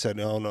around, they said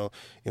no,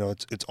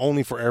 it's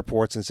only for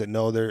airports, and said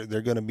no,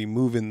 they're going to be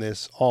moving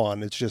this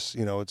on. It's just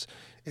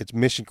it's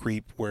mission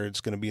creep, where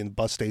it's going to be in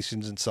bus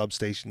stations and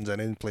substations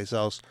and any place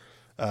else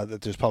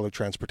that there's public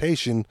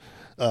transportation,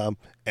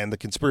 and the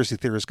conspiracy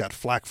theorists got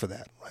flack for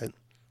that, right?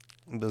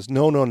 There's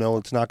no,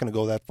 it's not going to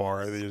go that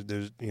far.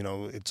 There's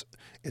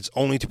it's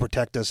only to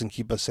protect us and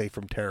keep us safe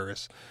from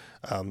terrorists.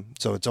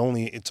 So it's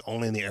only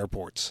in the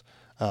airports.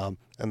 And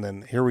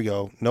then here we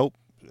go. Nope.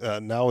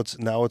 Now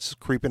it's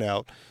creeping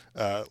out.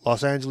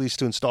 Los Angeles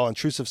to install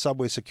intrusive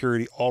subway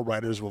security. All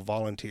riders will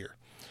volunteer.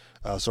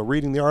 So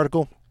reading the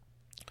article,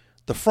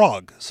 the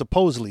frog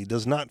supposedly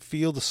does not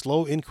feel the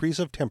slow increase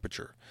of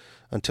temperature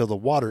until the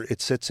water it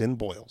sits in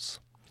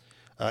boils.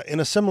 In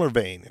a similar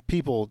vein,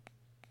 people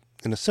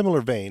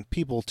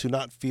do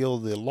not feel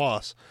the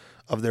loss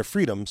of their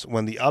freedoms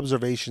when the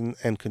observation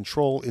and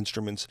control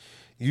instruments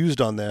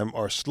used on them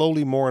are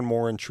slowly more and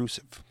more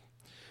intrusive.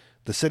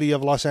 The city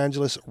of Los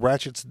Angeles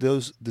ratchets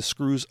the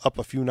screws up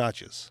a few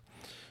notches.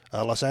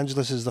 Los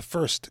Angeles is the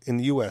first in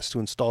the U.S. to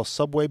install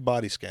subway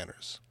body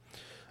scanners.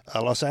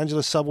 Los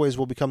Angeles subways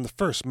will become the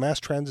first mass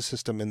transit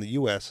system in the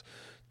U.S.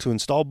 to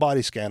install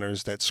body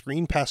scanners that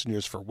screen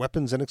passengers for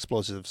weapons and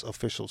explosives,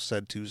 officials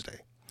said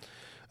Tuesday.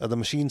 The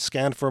machines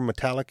scan for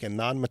metallic and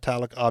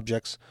non-metallic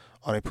objects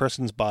on a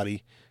person's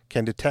body,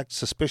 can detect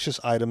suspicious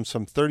items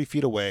from 30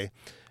 feet away,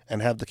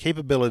 and have the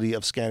capability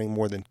of scanning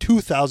more than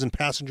 2,000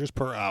 passengers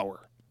per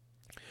hour.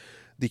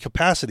 The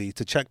capacity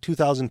to check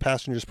 2,000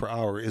 passengers per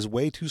hour is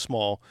way too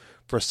small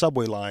for a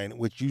subway line,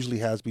 which usually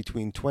has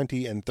between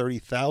 20 and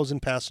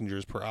 30,000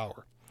 passengers per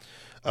hour.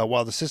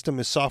 While the system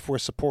is software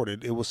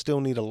supported, it will still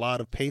need a lot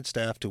of paid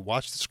staff to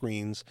watch the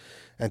screens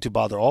and to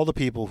bother all the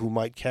people who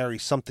might carry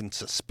something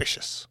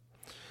suspicious.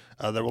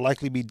 There will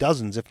likely be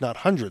dozens, if not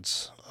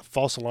hundreds, of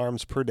false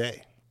alarms per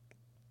day.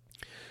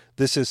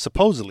 This is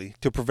supposedly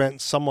to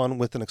prevent someone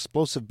with an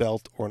explosive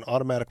belt or an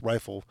automatic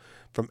rifle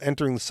from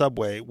entering the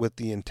subway with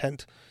the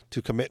intent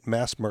to commit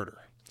mass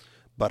murder.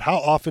 But how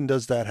often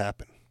does that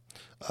happen?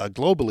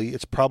 Globally,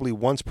 it's probably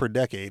once per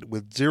decade,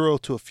 with 0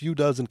 to a few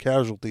dozen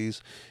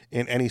casualties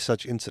in any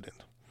such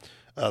incident.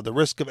 The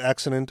risk of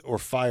accident or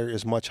fire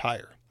is much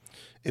higher.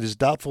 It is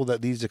doubtful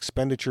that these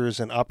expenditures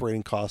and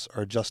operating costs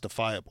are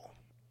justifiable.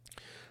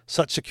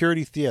 Such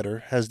security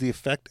theater has the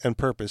effect and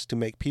purpose to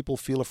make people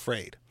feel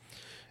afraid.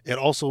 It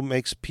also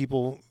makes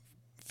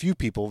few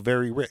people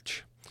very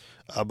rich.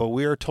 But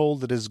we are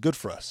told that it is good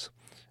for us.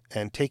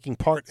 And taking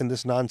part in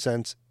this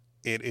nonsense,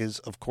 it is,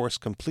 of course,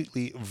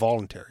 completely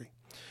voluntary.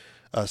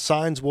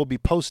 Signs will be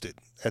posted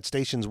at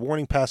stations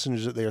warning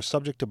passengers that they are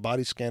subject to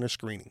body scanner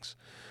screenings.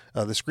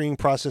 The screening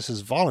process is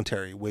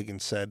voluntary,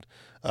 Wiggins said,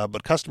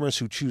 but customers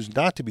who choose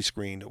not to be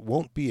screened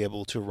won't be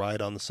able to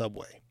ride on the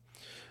subway.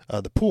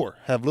 The poor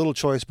have little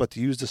choice but to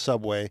use the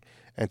subway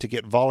and to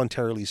get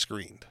voluntarily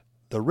screened.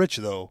 The rich,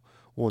 though,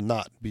 will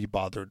not be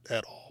bothered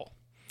at all.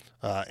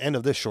 End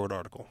of this short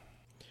article.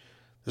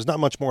 There's not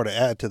much more to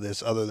add to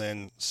this other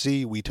than,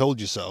 see, we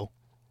told you so,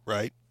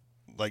 right?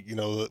 Like,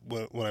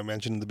 when I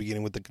mentioned in the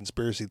beginning with the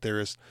conspiracy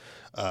theorists,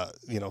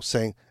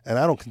 saying, and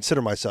I don't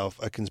consider myself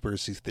a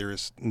conspiracy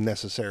theorist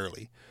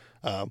necessarily,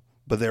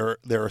 but there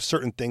are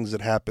certain things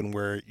that happen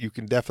where you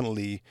can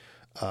definitely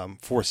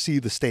foresee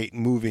the state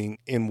moving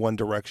in one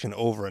direction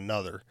over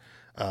another,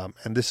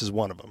 and this is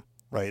one of them,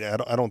 right?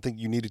 I don't think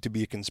you needed to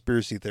be a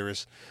conspiracy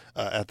theorist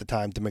at the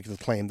time to make the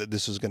claim that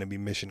this was going to be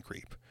mission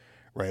creep,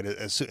 right?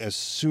 As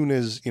soon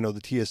as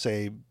the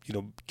TSA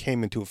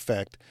came into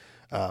effect,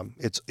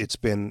 it's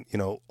been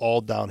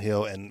all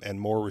downhill and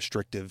more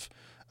restrictive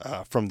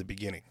from the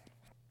beginning,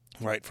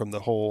 right? From the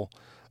whole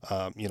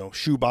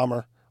shoe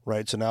bomber,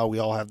 right? So now we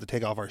all have to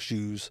take off our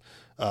shoes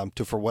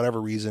to, for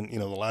whatever reason,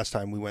 the last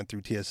time we went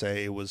through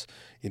TSA, it was,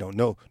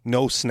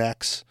 no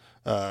snacks,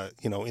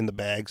 in the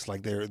bags.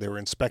 Like they were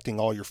inspecting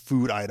all your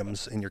food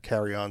items in your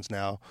carry-ons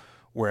now.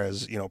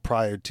 Whereas,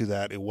 prior to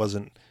that, it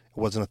wasn't It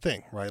wasn't a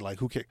thing, right? Like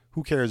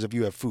who cares if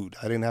you have food?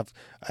 I didn't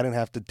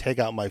have to take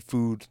out my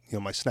food,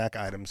 my snack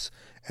items,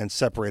 and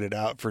separate it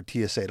out for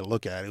TSA to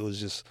look at. It was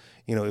just,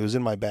 it was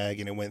in my bag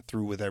and it went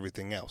through with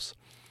everything else.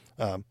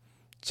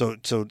 So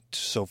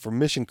for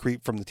mission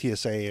creep from the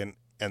TSA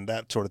and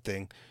that sort of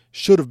thing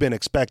should have been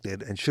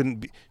expected and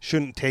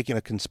shouldn't taken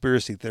a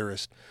conspiracy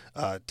theorist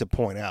to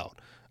point out.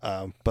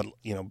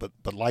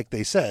 But like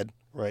they said,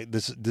 right,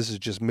 this is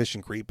just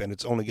mission creep, and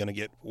it's only going to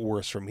get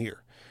worse from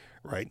here.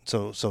 Right.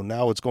 So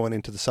now it's going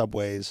into the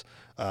subways,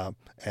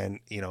 and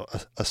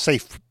a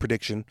safe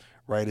prediction,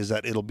 right, is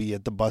that it'll be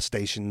at the bus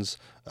stations,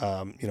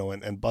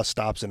 and bus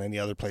stops and any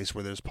other place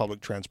where there's public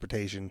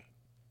transportation.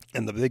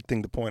 And the big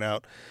thing to point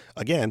out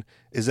again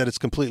is that it's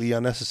completely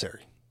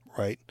unnecessary.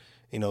 Right.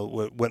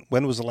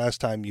 When was the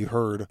last time you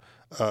heard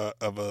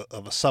of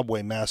a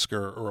subway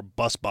massacre or a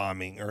bus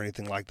bombing or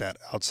anything like that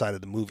outside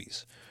of the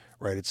movies?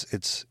 Right.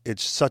 It's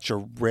such a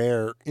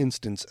rare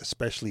instance,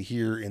 especially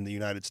here in the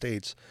United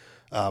States.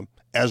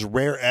 As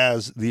rare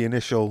as the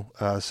initial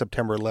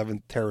September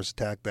 11th terrorist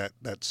attack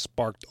that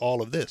sparked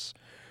all of this,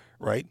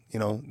 right?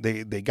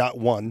 They got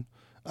one,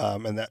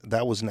 and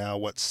that was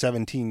now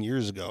 17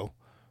 years ago,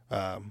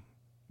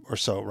 or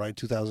so, right?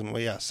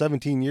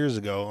 17 years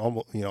ago,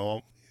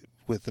 almost,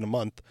 within a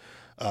month,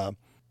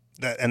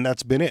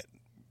 that's been it.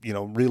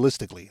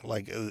 Realistically,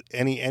 like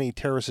any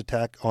terrorist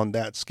attack on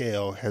that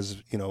scale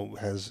has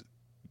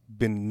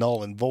been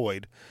null and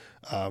void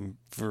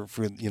for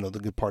the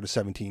good part of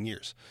 17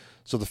 years.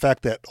 So the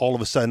fact that all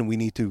of a sudden we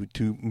need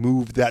to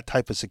move that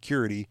type of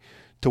security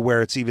to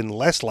where it's even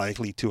less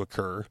likely to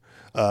occur,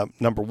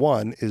 number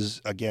one,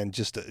 is again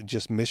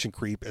just mission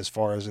creep as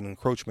far as an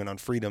encroachment on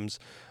freedoms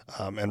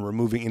and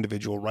removing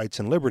individual rights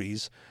and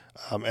liberties,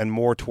 and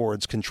more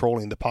towards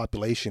controlling the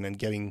population and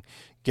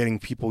getting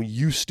people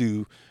used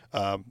to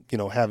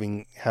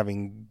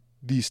having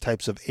these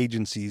types of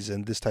agencies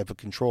and this type of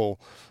control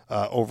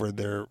over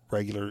their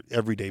regular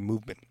everyday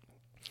movement.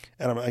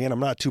 And I'm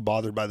not too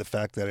bothered by the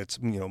fact that it's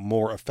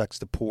more affects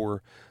the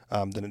poor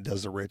than it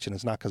does the rich, and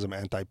it's not because I'm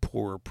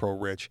anti-poor or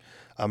pro-rich.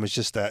 It's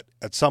just that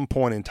at some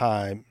point in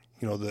time,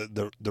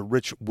 the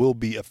rich will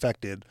be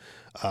affected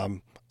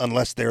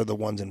unless they're the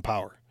ones in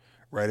power,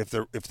 right? If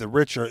the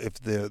rich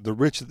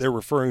that they're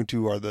referring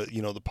to are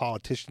the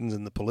politicians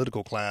and the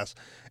political class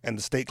and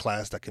the state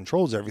class that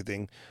controls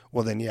everything,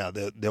 well then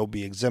there'll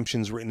be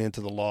exemptions written into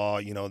the law.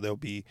 There'll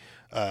be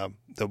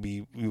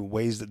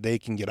ways that they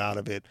can get out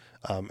of it,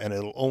 and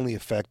it'll only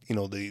affect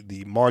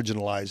the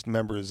marginalized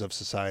members of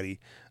society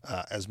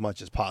as much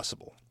as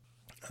possible.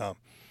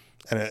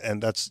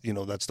 And that's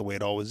the way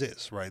it always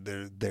is, right?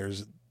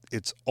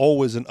 It's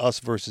always an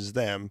us versus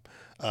them,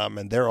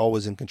 and they're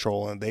always in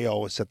control, and they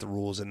always set the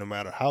rules. And no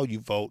matter how you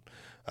vote,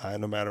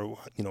 no matter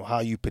how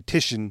you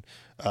petition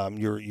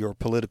your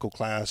political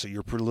class or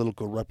your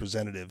political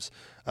representatives,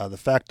 the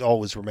fact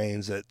always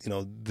remains that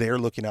they're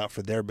looking out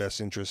for their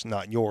best interests,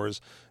 not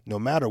yours, no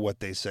matter what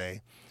they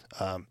say.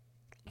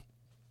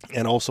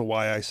 And also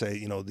why I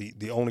say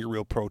the only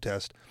real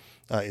protest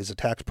is a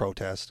tax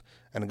protest.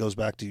 And it goes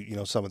back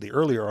to some of the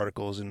earlier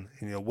articles, and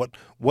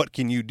what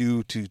can you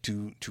do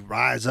to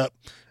rise up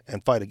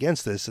and fight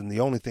against this? And the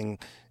only thing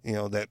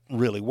that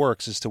really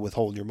works is to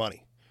withhold your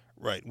money,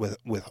 right?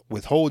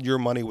 Withhold your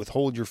money,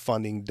 withhold your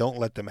funding. Don't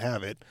let them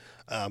have it,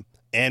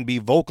 and be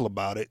vocal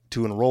about it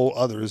to enroll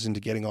others into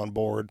getting on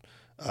board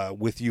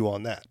with you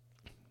on that.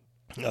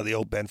 The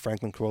old Ben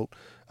Franklin quote,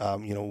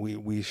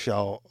 we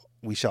shall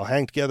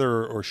hang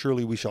together, or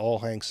surely we shall all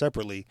hang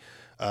separately,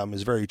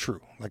 is very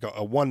true. Like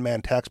a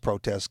one-man tax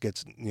protest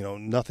gets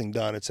nothing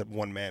done except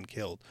one man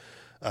killed.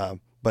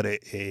 But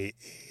a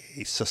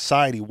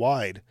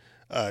society-wide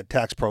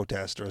tax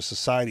protest or a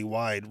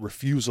society-wide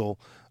refusal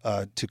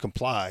to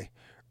comply,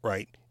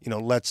 right?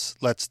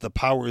 Lets the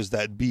powers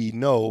that be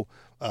know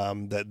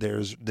that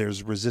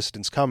there's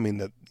resistance coming.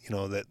 That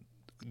that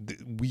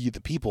we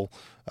the people,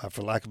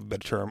 for lack of a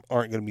better term,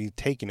 aren't going to be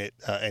taking it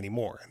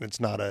anymore. And it's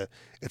not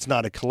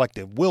a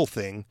collective will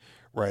thing,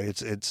 right?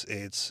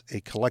 It's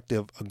a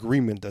collective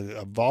agreement,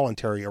 a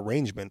voluntary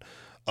arrangement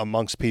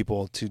amongst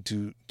people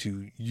to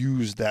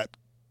use that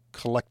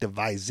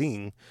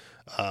collectivizing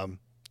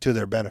to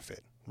their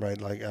benefit,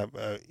 right? Like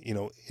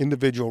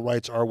individual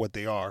rights are what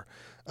they are.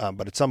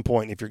 But at some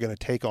point, if you're going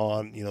to take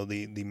on,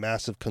 the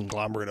massive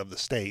conglomerate of the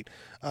state,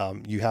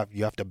 you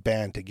have to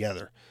band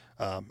together.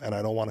 And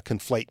I don't want to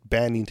conflate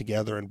banding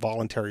together and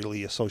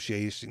voluntarily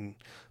associating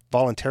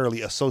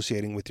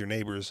with your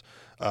neighbors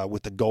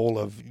with the goal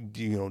of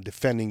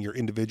defending your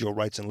individual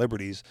rights and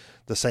liberties,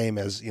 the same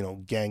as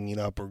ganging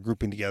up or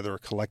grouping together or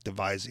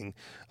collectivizing,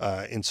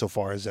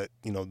 insofar as that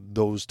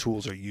those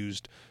tools are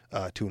used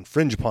to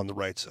infringe upon the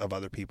rights of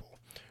other people.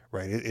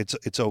 Right?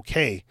 It's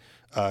okay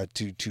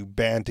to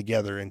band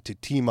together and to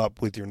team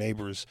up with your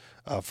neighbors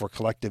for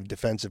collective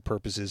defensive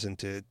purposes and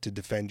to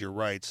defend your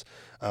rights.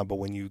 But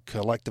when you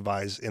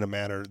collectivize in a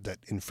manner that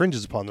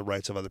infringes upon the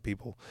rights of other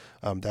people,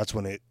 that's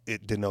when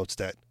it denotes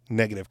that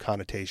negative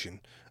connotation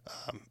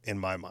in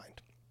my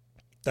mind.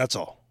 That's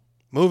all.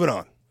 Moving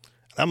on.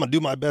 I'm going to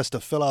do my best to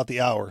fill out the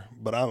hour,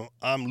 but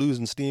I'm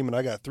losing steam, and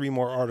I got 3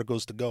 more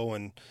articles to go,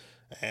 and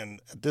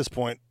at this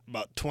point,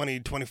 about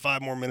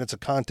 25 more minutes of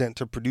content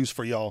to produce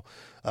for y'all.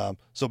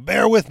 So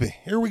bear with me.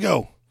 Here we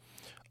go.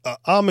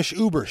 Amish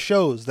Uber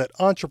shows that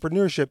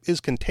entrepreneurship is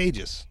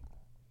contagious.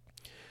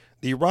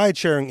 The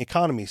ride-sharing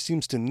economy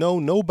seems to know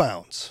no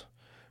bounds.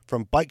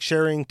 From bike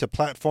sharing to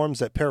platforms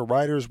that pair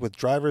riders with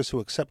drivers who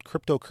accept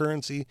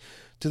cryptocurrency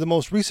to the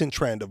most recent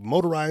trend of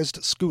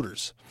motorized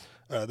scooters,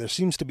 there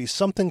seems to be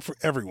something for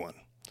everyone.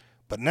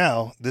 But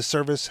now, this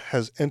service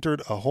has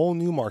entered a whole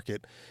new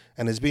market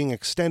and is being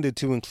extended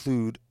to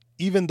include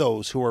even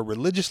those who are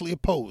religiously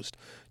opposed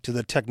to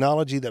the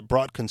technology that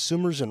brought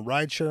consumers and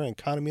ride-sharing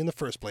economy in the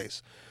first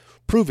place,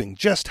 proving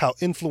just how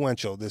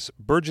influential this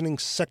burgeoning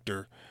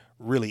sector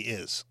really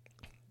is.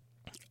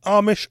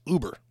 Amish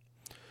Uber.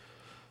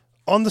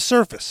 On the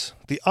surface,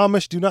 the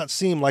Amish do not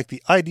seem like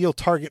the ideal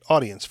target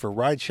audience for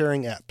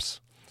ride-sharing apps.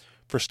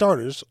 For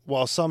starters,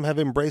 while some have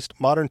embraced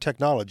modern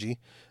technology,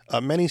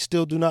 many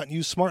still do not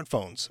use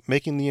smartphones,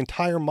 making the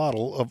entire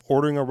model of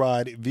ordering a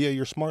ride via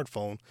your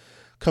smartphone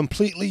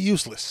completely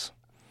useless.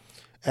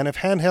 And if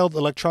handheld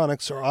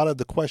electronics are out of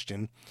the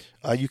question,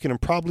 you can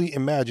probably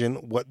imagine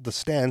what the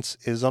stance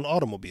is on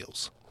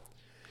automobiles.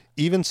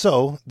 Even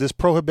so, this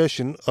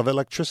prohibition of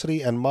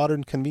electricity and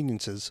modern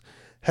conveniences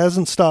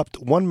hasn't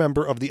stopped one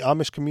member of the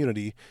Amish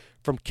community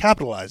from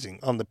capitalizing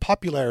on the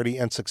popularity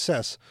and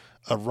success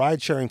of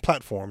ride-sharing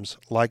platforms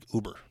like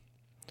Uber.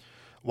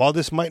 While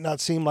this might not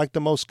seem like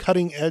the most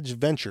cutting-edge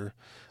venture,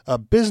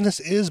 business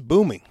is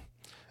booming,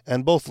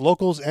 and both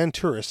locals and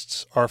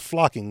tourists are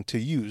flocking to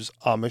use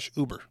Amish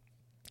Uber.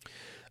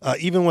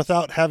 Even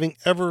without having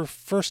ever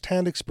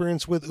first-hand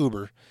experience with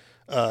Uber,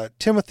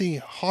 Timothy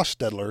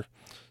Hostetler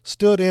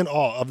stood in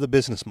awe of the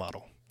business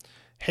model.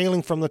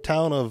 Hailing from the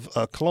town of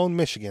Cologne,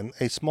 Michigan,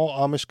 a small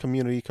Amish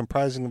community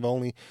comprising of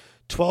only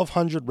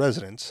 1,200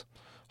 residents,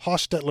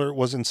 Hostetler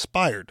was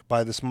inspired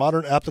by this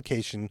modern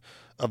application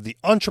of the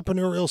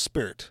entrepreneurial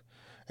spirit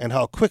and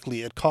how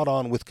quickly it caught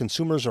on with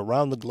consumers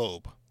around the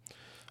globe.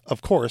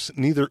 Of course,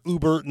 neither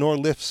Uber nor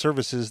Lyft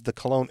services the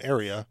Cologne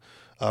area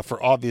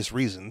for obvious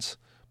reasons,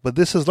 but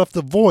this has left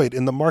a void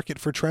in the market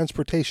for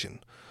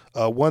transportation,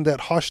 one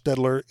that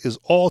Hostetler is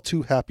all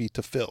too happy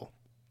to fill.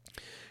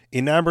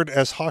 Enamored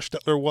as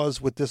Hostetler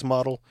was with this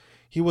model,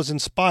 he was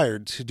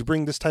inspired to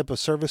bring this type of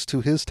service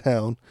to his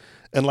town,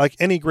 and like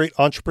any great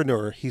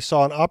entrepreneur, he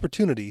saw an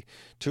opportunity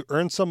to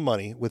earn some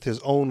money with his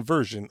own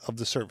version of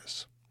the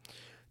service.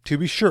 To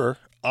be sure,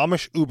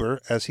 Amish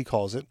Uber, as he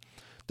calls it,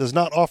 does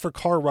not offer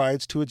car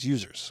rides to its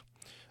users.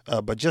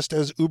 But just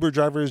as Uber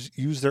drivers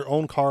use their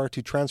own car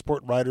to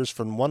transport riders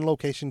from one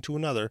location to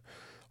another,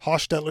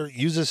 Hostetler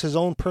uses his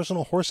own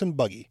personal horse and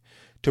buggy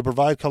to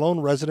provide Cologne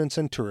residents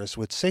and tourists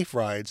with safe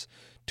rides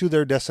to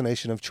their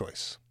destination of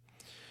choice.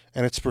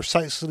 And it's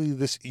precisely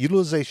this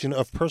utilization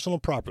of personal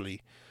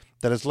property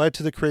that has led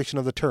to the creation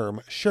of the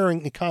term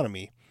sharing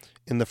economy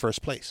in the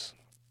first place.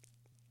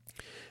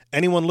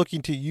 Anyone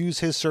looking to use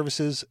his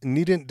services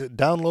needn't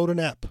download an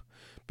app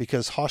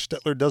because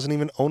Hostetler doesn't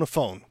even own a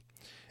phone.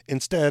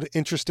 Instead,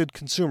 interested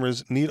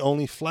consumers need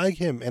only flag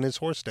him and his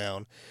horse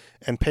down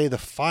and pay the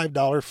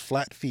 $5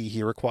 flat fee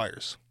he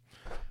requires.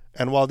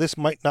 And while this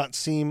might not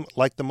seem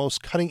like the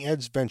most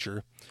cutting-edge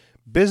venture,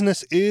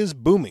 business is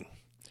booming,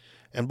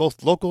 and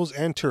both locals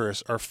and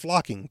tourists are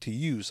flocking to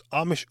use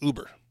Amish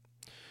Uber.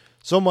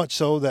 So much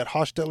so that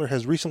Hostetler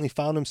has recently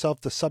found himself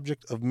the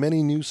subject of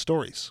many news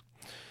stories.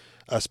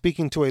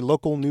 Speaking to a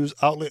local news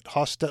outlet,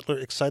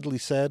 Hostetler excitedly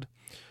said,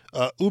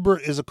 Uber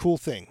is a cool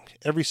thing.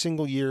 Every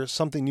single year,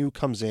 something new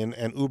comes in,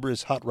 and Uber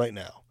is hot right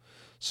now.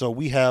 So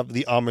we have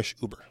the Amish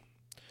Uber.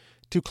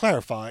 To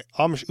clarify,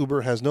 Amish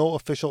Uber has no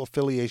official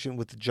affiliation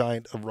with the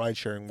giant of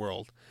ride-sharing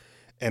world.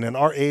 And in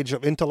our age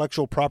of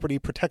intellectual property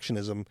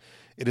protectionism,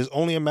 it is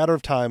only a matter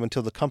of time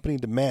until the company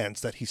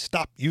demands that he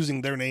stop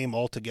using their name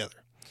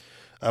altogether.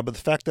 But the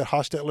fact that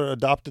Hostetler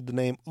adopted the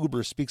name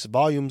Uber speaks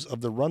volumes of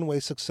the runaway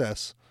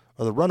success,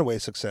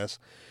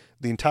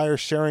 the entire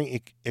sharing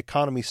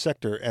economy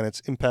sector and its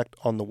impact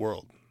on the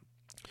world.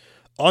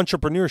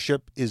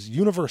 Entrepreneurship is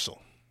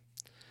universal.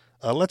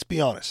 Let's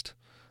be honest.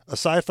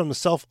 Aside from the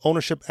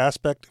self-ownership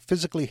aspect,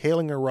 physically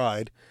hailing a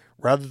ride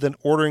rather than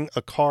ordering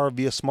a car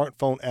via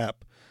smartphone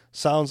app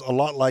sounds a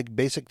lot like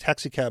basic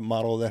taxicab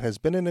model that has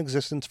been in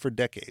existence for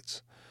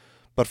decades.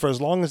 But for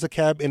as long as the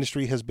cab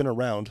industry has been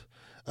around,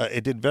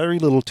 it did very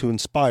little to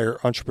inspire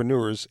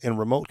entrepreneurs in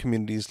remote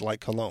communities like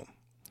Cologne.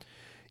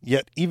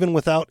 Yet, even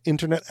without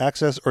internet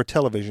access or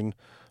television,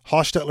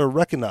 Hostetler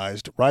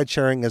recognized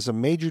ride-sharing as a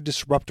major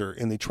disruptor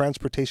in the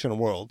transportation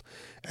world,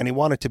 and he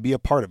wanted to be a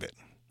part of it.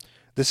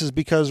 This is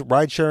because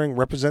ride-sharing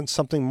represents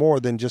something more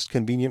than just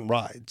convenient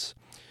rides.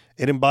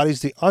 It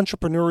embodies the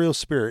entrepreneurial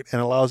spirit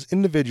and allows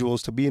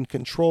individuals to be in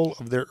control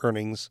of their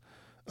earnings,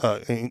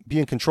 earning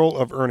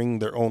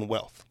their own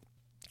wealth.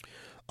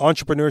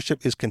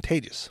 Entrepreneurship is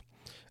contagious,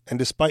 and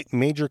despite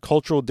major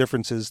cultural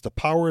differences, the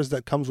power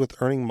that comes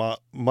with earning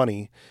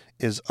money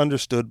is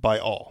understood by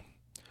all.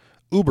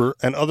 Uber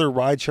and other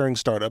ride-sharing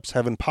startups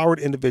have empowered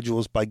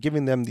individuals by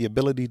giving them the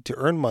ability to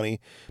earn money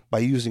by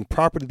using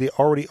property they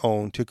already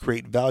own to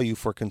create value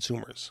for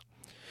consumers.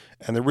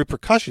 And the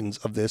repercussions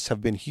of this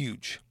have been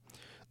huge.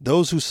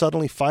 Those who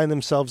suddenly find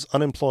themselves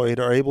unemployed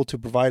are able to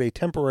provide a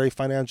temporary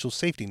financial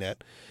safety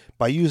net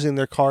by using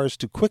their cars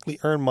to quickly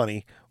earn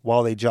money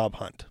while they job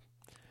hunt.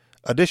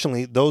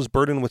 Additionally, those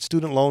burdened with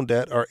student loan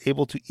debt are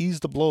able to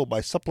ease the blow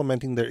by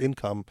supplementing their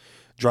income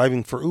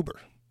driving for Uber.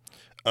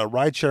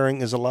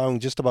 Ride-sharing is allowing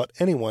just about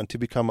anyone to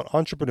become an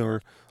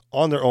entrepreneur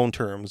on their own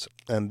terms,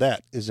 and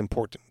that is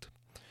important.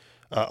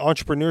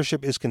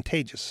 Entrepreneurship is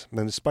contagious,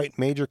 and despite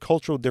major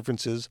cultural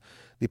differences,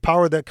 the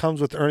power that comes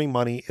with earning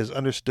money is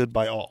understood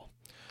by all.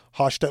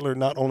 Hostetler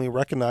not only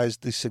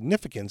recognized the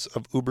significance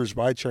of Uber's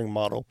ride-sharing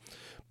model,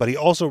 but he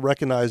also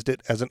recognized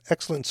it as an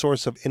excellent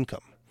source of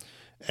income.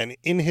 And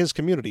in his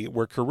community,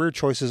 where career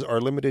choices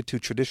are limited to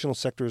traditional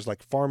sectors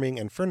like farming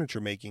and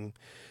furniture making,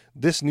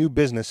 this new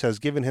business has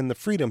given him the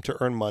freedom to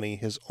earn money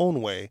his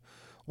own way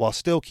while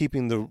still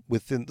keeping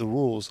within the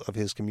rules of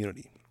his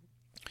community.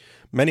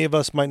 Many of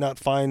us might not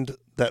find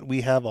that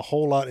we have a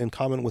whole lot in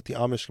common with the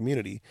Amish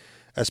community,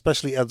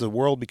 especially as the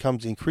world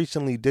becomes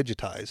increasingly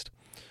digitized.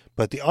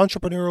 But the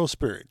entrepreneurial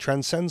spirit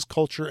transcends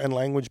culture and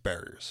language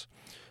barriers.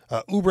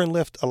 Uber and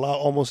Lyft allow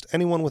almost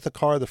anyone with a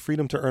car the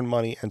freedom to earn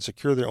money and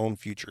secure their own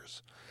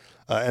futures.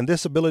 And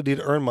this ability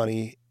to earn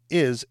money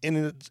is,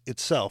 in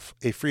itself,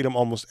 a freedom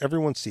almost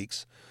everyone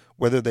seeks,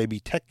 whether they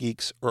be tech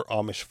geeks or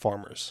Amish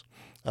farmers.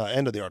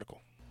 End of the article.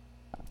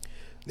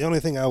 The only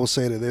thing I will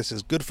say to this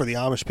is good for the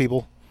Amish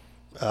people,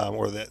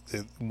 or that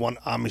one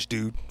Amish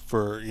dude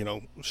for,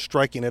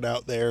 striking it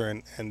out there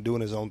and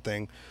doing his own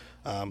thing.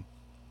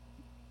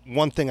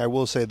 One thing I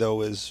will say,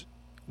 though, is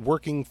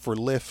working for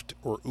Lyft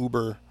or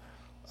Uber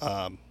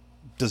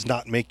does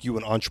not make you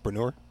an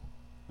entrepreneur,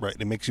 right?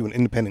 It makes you an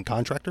independent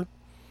contractor,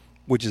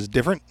 which is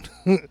different,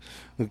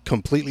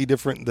 completely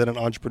different than an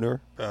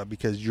entrepreneur,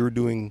 because you're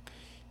doing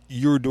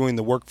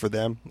the work for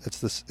them. It's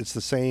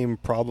the same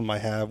problem I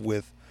have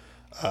with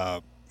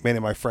many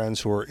of my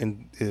friends who are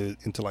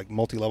into like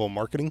multi-level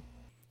marketing,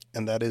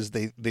 and that is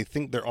they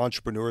think they're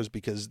entrepreneurs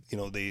because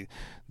they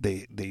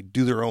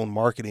do their own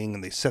marketing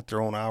and they set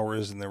their own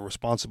hours and they're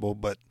responsible.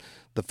 But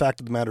the fact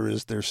of the matter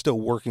is they're still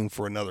working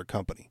for another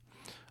company.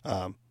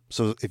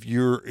 So if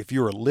you're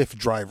a Lyft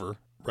driver,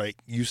 right,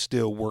 you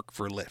still work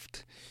for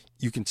Lyft.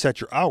 You can set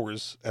your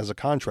hours as a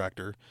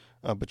contractor,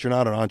 but you're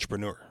not an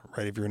entrepreneur,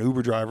 right? If you're an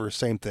Uber driver,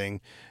 same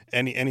thing.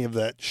 Any of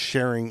that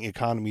sharing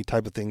economy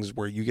type of things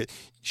where you get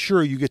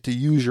to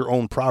use your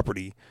own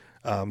property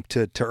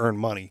to earn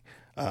money.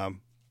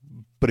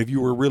 But if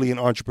you were really an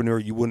entrepreneur,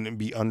 you wouldn't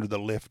be under the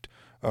Lyft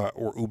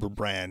or Uber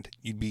brand.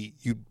 You'd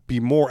be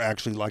more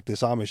actually like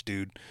this Amish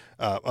dude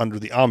under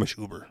the Amish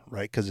Uber,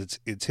 right? Because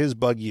it's his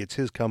buggy, it's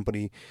his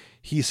company.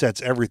 He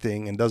sets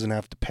everything and doesn't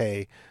have to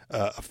pay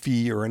a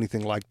fee or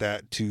anything like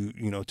that to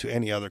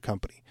any other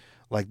company.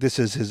 Like, this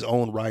is his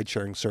own ride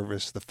sharing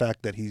service. The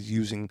fact that he's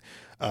using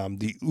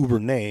the Uber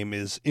name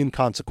is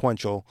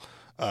inconsequential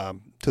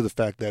to the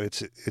fact that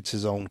it's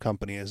his own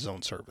company, his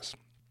own service.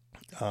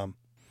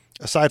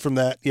 Aside from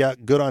that, yeah,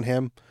 good on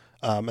him.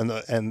 And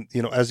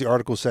as the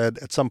article said,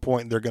 at some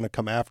point they're going to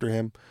come after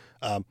him.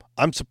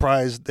 I'm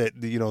surprised that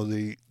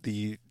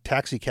the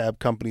taxi cab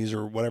companies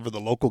or whatever,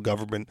 the local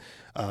government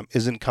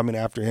isn't coming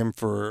after him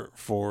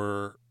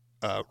for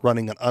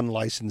running an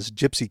unlicensed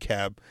gypsy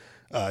cab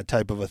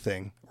type of a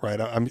thing, right?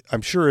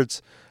 I'm sure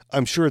it's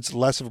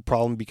less of a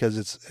problem because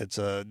it's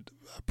a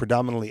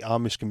predominantly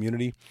Amish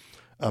community.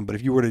 But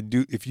if you were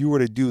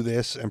to do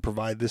this and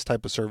provide this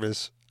type of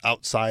service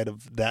outside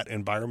of that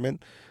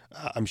environment,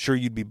 I'm sure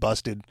you'd be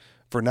busted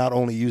for not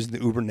only using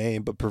the Uber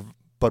name,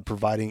 but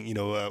providing,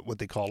 what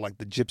they call like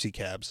the gypsy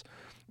cabs,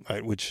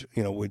 right? Which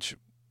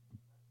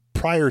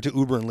prior to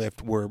Uber and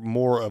Lyft were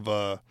more of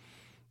a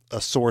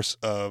source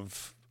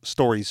of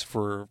stories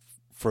for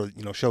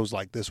shows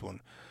like this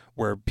one,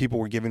 where people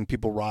were giving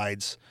people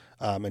rides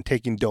and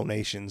taking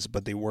donations,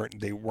 but they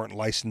weren't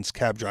licensed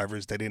cab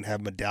drivers. They didn't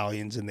have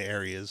medallions in the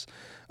areas,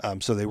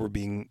 so they were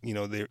being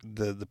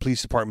the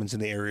police departments in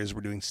the areas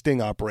were doing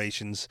sting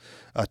operations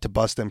to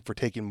bust them for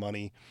taking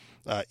money,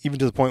 even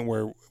to the point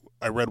where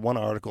I read one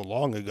article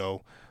long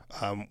ago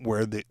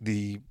where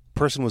the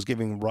person was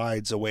giving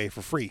rides away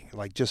for free,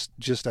 like just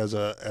as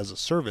a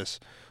service,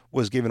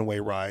 was giving away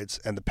rides,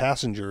 and the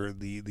passenger,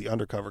 the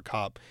undercover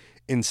cop,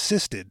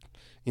 insisted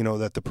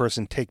that the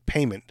person take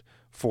payment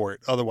for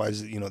it.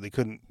 Otherwise, they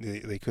couldn't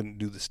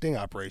do the sting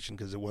operation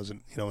because it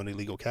wasn't an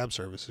illegal cab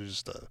service. It was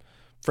just a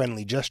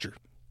friendly gesture.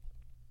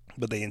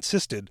 But they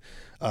insisted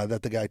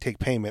that the guy take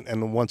payment,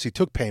 and then once he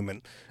took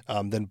payment,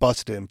 then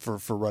busted him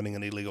for running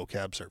an illegal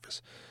cab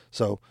service.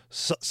 So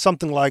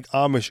something like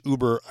Amish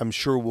Uber, I'm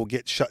sure, will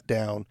get shut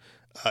down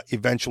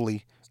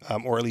eventually,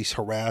 or at least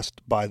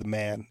harassed by the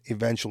man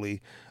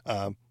eventually.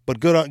 But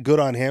good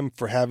on him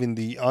for having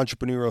the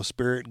entrepreneurial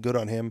spirit. Good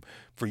on him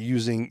for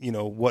using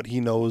what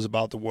he knows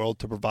about the world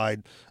to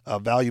provide a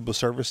valuable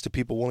service to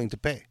people willing to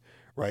pay.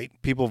 Right?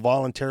 People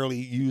voluntarily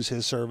use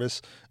his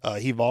service.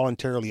 He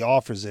voluntarily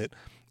offers it,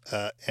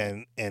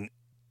 and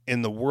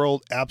in the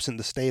world, absent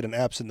the state and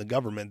absent the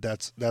government,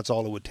 that's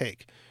all it would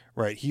take,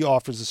 right? He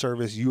offers the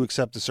service, you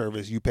accept the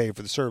service, you pay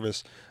for the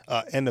service,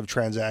 end of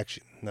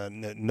transaction.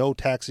 No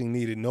taxing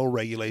needed, no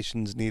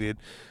regulations needed,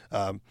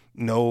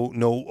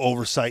 no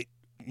oversight,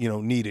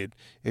 needed.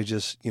 It's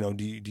just,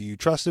 do you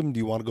trust him? Do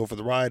you want to go for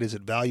the ride? Is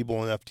it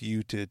valuable enough to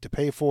you to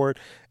pay for it?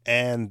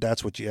 And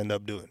that's what you end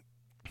up doing.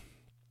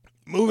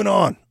 Moving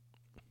on.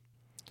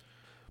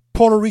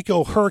 Puerto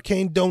Rico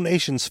hurricane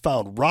donations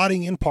found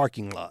rotting in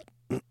parking lot.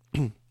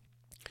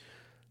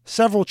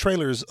 Several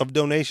trailers of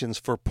donations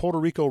for Puerto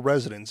Rico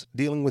residents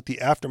dealing with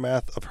the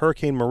aftermath of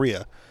Hurricane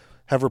Maria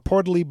have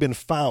reportedly been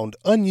found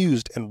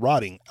unused and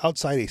rotting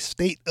outside a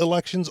state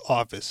elections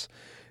office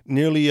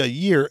nearly a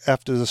year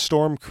after the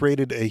storm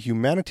created a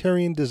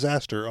humanitarian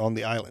disaster on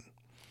the island.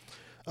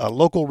 A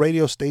local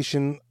radio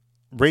station,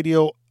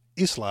 Radio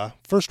Isla,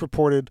 first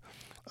reported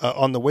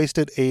on the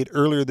wasted aid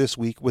earlier this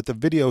week with a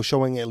video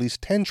showing at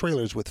least 10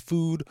 trailers with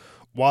food,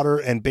 water,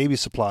 and baby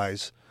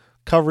supplies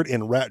covered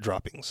in rat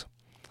droppings.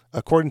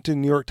 According to the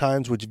New York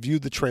Times, which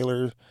viewed the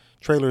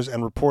trailers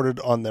and reported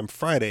on them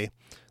Friday,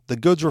 the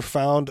goods were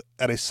found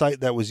at a site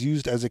that was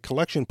used as a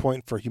collection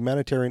point for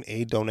humanitarian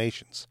aid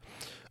donations.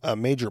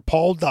 Major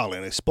Paul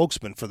Dahlin, a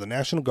spokesman for the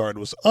National Guard,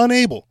 was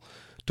unable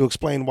to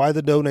explain why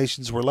the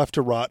donations were left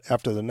to rot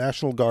after the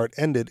National Guard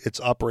ended its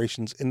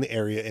operations in the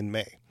area in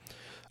May.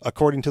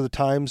 According to the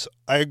Times,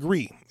 "I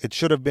agree, it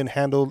should have been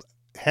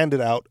handed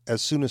out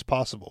as soon as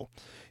possible,"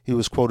 he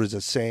was quoted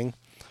as saying.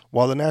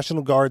 While the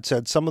National Guard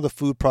said some of the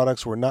food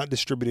products were not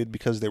distributed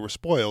because they were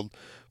spoiled,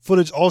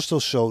 footage also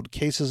showed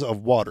cases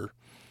of water,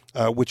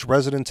 which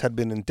residents had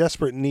been in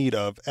desperate need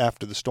of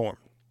after the storm.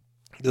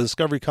 The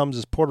discovery comes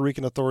as Puerto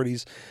Rican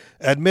authorities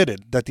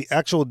admitted that the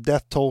actual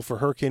death toll for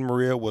Hurricane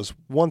Maria was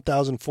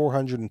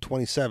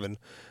 1,427,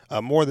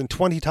 more than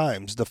 20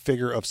 times the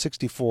figure of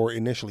 64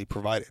 initially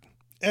provided.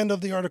 End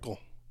of the article.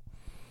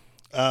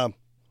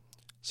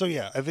 So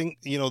yeah, I think,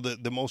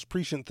 the most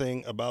prescient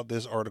thing about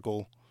this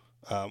article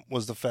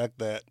was the fact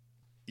that,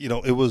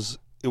 it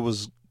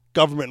was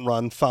government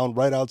run, found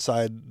right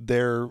outside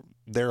their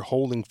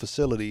holding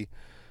facility,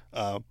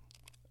 and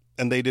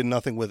they did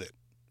nothing with it,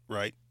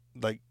 right?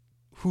 Like,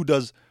 who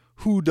does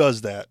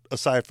that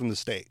aside from the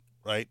state,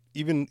 right?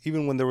 Even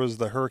when there was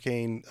the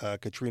Hurricane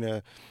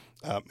Katrina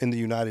in the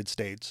United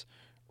States,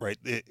 right?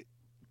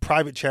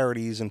 Private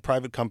charities and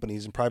private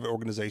companies and private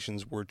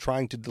organizations were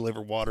trying to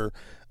deliver water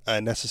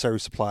and necessary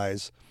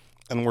supplies,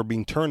 and were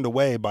being turned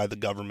away by the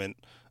government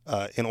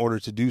in order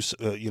to do,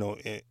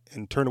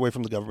 and turned away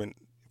from the government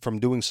from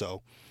doing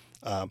so.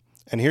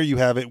 And here you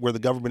have it where the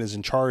government is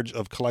in charge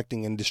of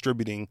collecting and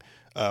distributing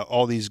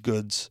all these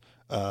goods.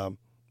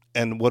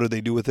 And what do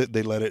they do with it?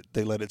 They let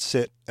it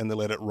sit and they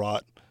let it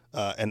rot,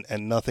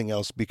 and nothing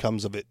else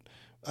becomes of it,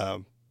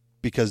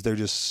 because they're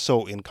just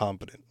so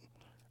incompetent,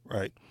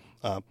 right?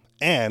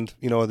 And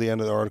at the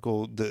end of the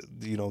article,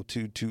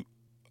 to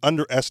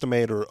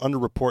underestimate or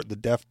underreport the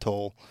death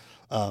toll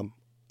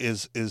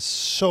is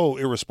so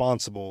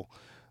irresponsible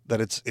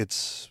that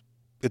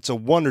it's a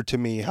wonder to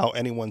me how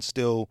anyone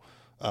still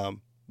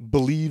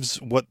believes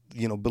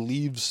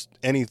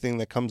anything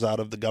that comes out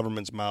of the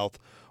government's mouth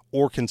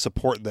or can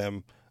support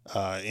them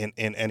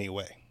in any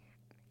way.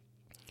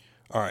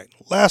 All right,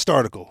 last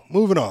article.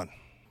 Moving on.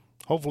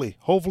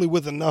 Hopefully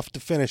with enough to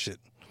finish it.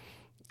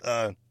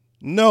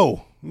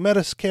 No,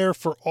 Medicare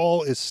for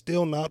all is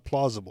still not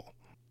plausible.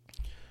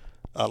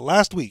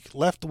 Last week,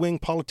 left-wing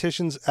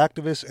politicians,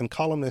 activists, and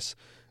columnists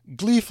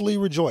gleefully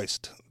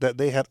rejoiced that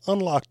they had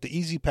unlocked the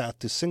easy path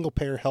to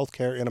single-payer health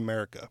care in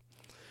America.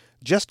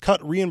 Just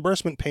cut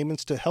reimbursement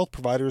payments to health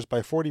providers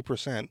by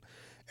 40%,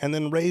 and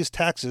then raised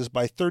taxes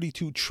by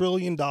 $32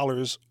 trillion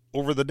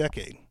over the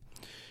decade.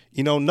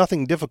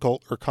 Nothing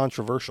difficult or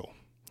controversial.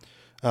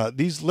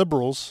 These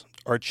liberals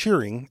are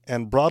cheering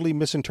and broadly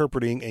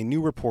misinterpreting a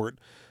new report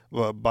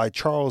by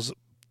Charles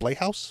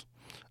Blehaus,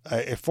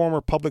 a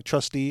former public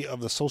trustee of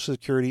the Social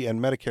Security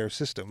and Medicare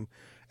system,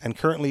 and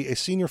currently a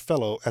senior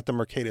fellow at the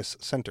Mercatus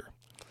Center.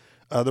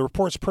 The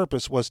report's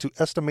purpose was to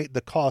estimate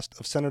the cost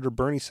of Senator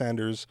Bernie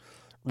Sanders'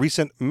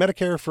 recent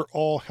Medicare for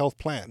All health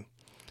plan.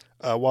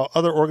 While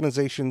other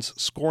organizations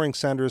scoring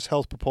Sanders'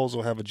 health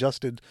proposal have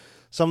adjusted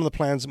some of the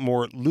plan's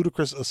more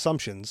ludicrous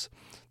assumptions,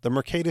 the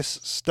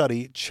Mercatus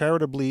study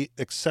charitably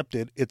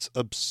accepted its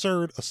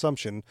absurd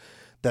assumption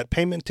that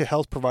payment to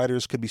health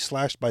providers could be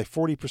slashed by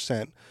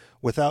 40%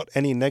 without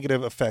any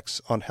negative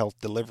effects on health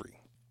delivery.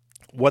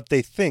 What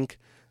they think,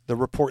 the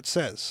report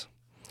says.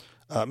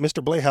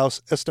 Mr.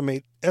 Blehaus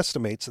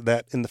estimates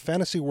that in the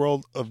fantasy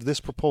world of this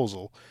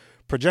proposal,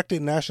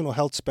 projected national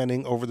health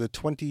spending over the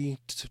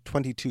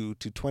 2022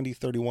 to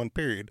 2031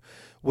 period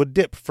would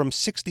dip from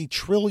 $60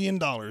 trillion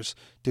to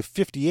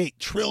 $58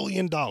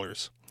 trillion.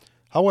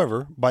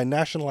 However, by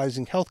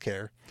nationalizing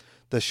healthcare,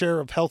 the share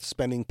of health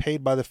spending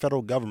paid by the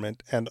federal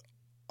government and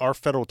our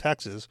federal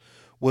taxes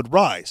would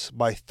rise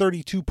by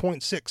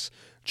 $32.6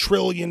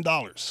 trillion.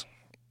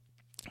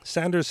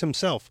 Sanders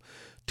himself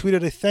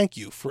tweeted a thank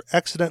you for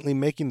accidentally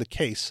making the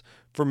case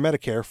for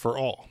Medicare for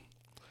all.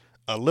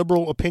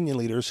 Liberal opinion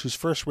leaders whose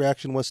first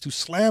reaction was to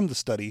slam the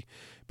study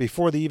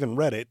before they even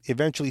read it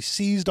eventually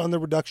seized on the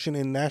reduction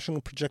in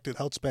national projected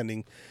health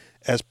spending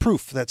as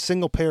proof that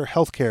single-payer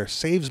healthcare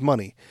saves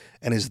money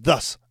and is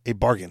thus a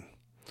bargain.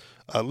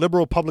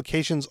 Liberal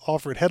publications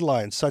offered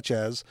headlines such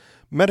as,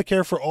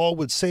 Medicare for All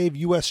would save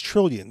U.S.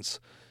 trillions,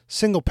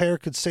 single-payer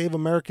could save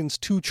Americans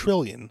 $2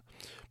 trillion,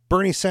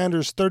 Bernie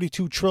Sanders'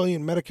 $32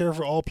 trillion Medicare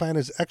for All plan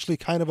is actually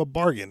kind of a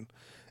bargain,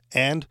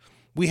 and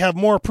we have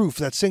more proof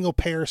that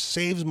single-payer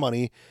saves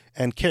money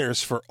and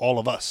cares for all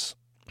of us.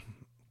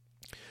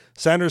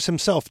 Sanders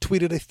himself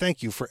tweeted a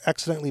thank you for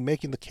accidentally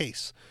making the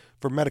case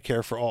for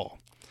Medicare for All.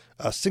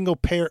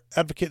 Single-payer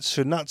advocates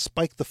should not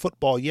spike the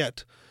football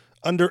yet.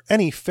 Under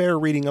any fair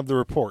reading of the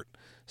report,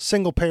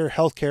 single-payer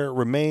healthcare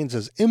remains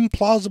as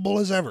implausible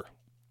as ever.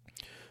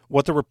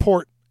 What the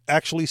report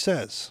actually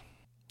says.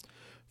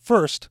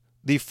 First,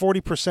 the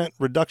 40%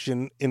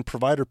 reduction in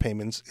provider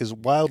payments is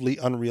wildly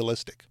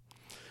unrealistic.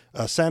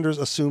 Sanders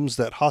assumes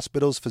that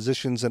hospitals,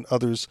 physicians, and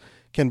others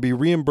can be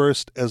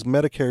reimbursed as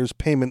Medicare's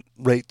payment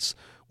rates,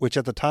 which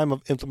at the time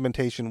of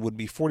implementation would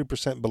be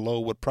 40% below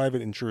what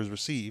private insurers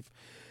receive.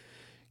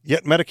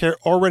 Yet Medicare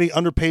already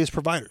underpays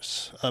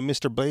providers.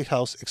 Mr.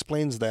 Blatehouse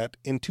explains that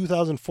in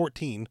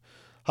 2014,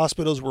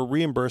 hospitals were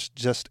reimbursed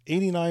just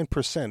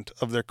 89%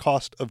 of their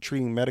cost of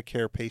treating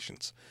Medicare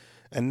patients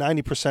and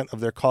 90% of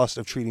their cost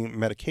of treating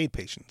Medicaid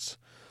patients,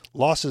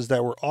 losses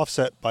that were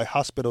offset by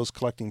hospitals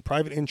collecting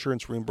private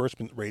insurance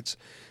reimbursement rates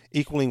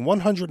equaling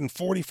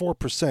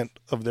 144%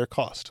 of their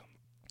cost.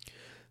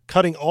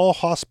 Cutting all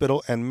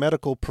hospital and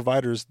medical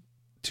providers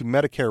to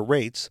Medicare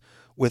rates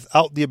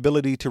without the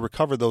ability to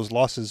recover those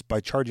losses by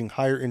charging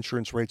higher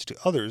insurance rates to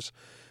others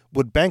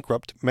would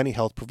bankrupt many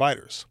health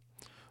providers.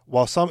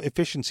 While some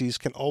efficiencies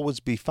can always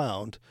be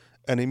found,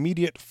 an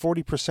immediate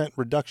 40%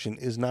 reduction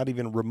is not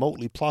even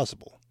remotely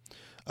plausible.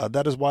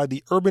 That is why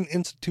the Urban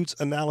Institute's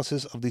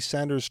analysis of the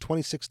Sanders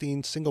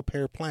 2016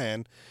 single-payer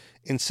plan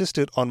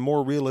insisted on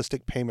more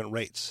realistic payment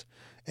rates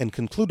and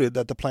concluded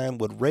that the plan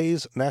would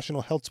raise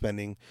national health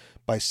spending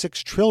by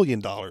 $6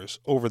 trillion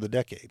over the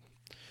decade.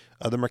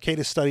 The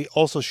Mercatus study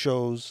also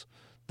shows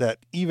that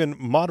even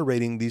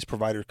moderating these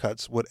provider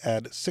cuts would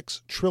add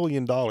 $6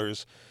 trillion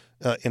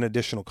in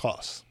additional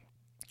costs.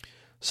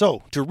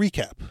 So, to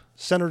recap,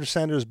 Senator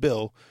Sanders'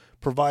 bill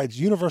provides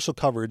universal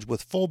coverage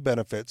with full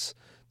benefits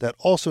that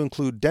also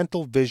include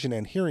dental, vision,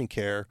 and hearing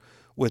care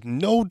with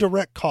no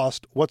direct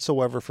cost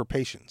whatsoever for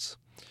patients.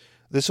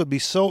 This would be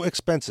so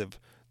expensive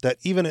that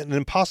even an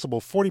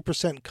impossible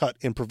 40% cut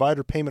in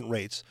provider payment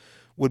rates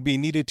would be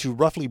needed to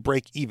roughly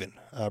break even.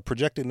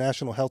 Projected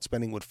national health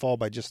spending would fall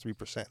by just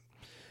 3%.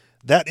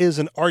 That is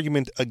an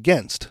argument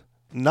against,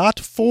 not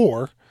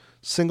for,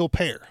 single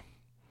payer.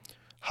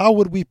 How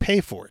would we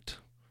pay for it?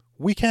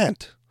 We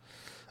can't.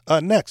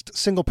 Next,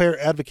 single-payer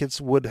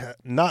advocates would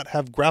not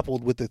have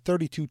grappled with the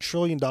 $32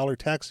 trillion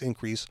tax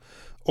increase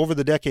over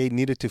the decade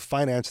needed to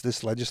finance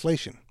this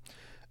legislation.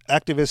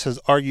 Activists has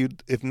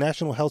argued if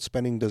national health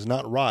spending does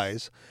not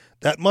rise,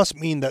 that must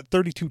mean that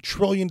 $32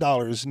 trillion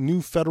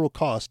new federal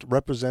cost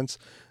represents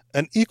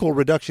an equal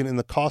reduction in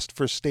the cost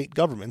for state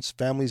governments,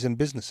 families, and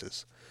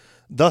businesses.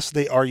 Thus,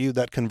 they argue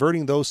that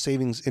converting those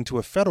savings into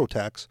a federal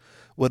tax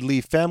would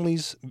leave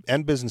families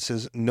and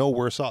businesses no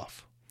worse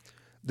off.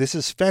 This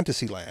is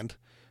fantasy land.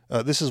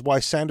 This is why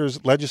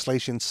Sanders'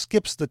 legislation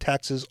skips the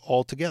taxes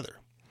altogether.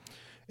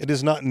 It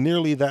is not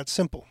nearly that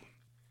simple.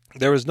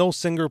 There is no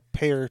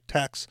single-payer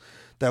tax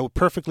that would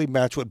perfectly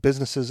match what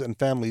businesses and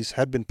families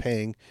had been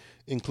paying,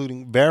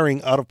 including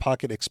varying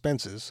out-of-pocket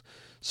expenses,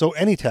 so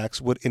any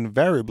tax would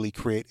invariably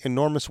create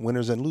enormous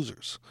winners and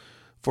losers.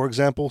 For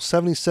example,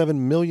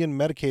 77 million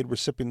Medicaid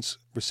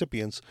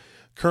recipients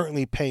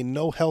currently pay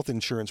no health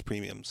insurance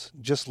premiums,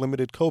 just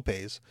limited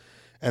copays,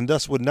 and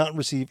thus would not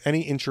receive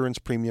any insurance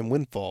premium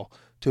windfall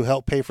to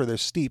help pay for their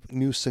steep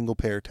new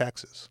single-payer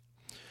taxes.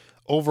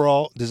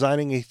 Overall,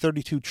 designing a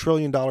 $32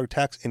 trillion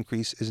tax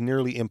increase is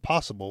nearly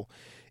impossible,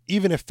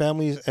 even if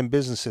families and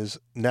businesses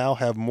now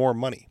have more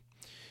money.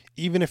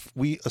 Even if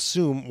we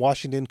assume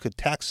Washington could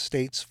tax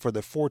states for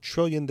the $4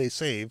 trillion they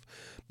save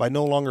by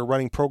no longer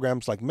running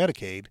programs like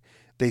Medicaid,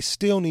 they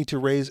still need to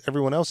raise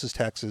everyone else's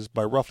taxes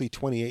by roughly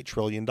 $28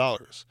 trillion,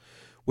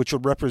 which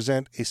would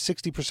represent a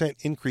 60%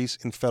 increase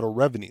in federal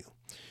revenue.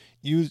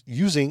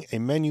 Using a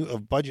menu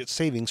of budget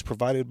savings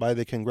provided by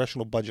the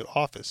Congressional Budget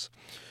Office,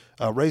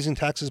 raising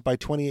taxes by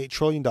 $28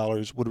 trillion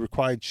would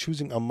require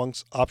choosing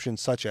amongst options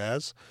such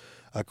as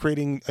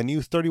creating a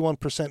new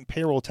 31%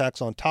 payroll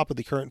tax on top of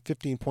the current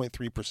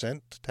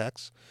 15.3%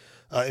 tax,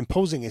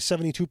 imposing a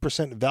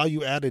 72%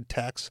 value-added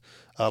tax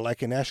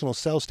like a national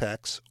sales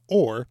tax,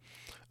 or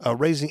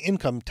raising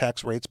income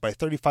tax rates by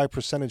 35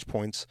 percentage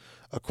points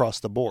across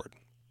the board.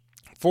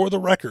 For the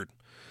record,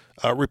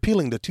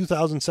 repealing the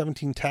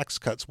 2017 tax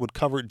cuts would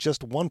cover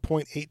just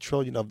 $1.8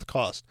 trillion of the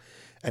cost,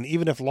 and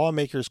even if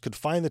lawmakers could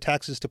find the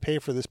taxes to pay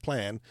for this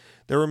plan,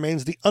 there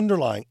remains the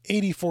underlying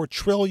 $84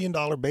 trillion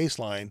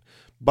baseline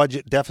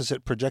budget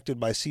deficit projected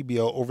by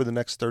CBO over the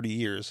next 30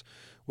 years,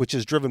 which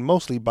is driven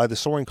mostly by the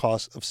soaring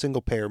costs of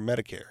single-payer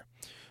Medicare.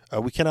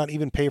 We cannot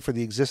even pay for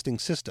the existing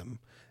system.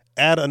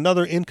 Add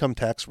another income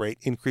tax rate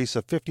increase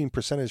of 15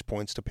 percentage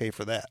points to pay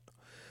for that.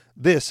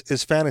 This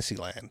is fantasy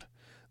land.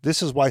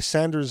 This is why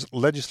Sanders'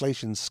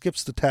 legislation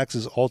skips the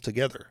taxes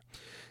altogether.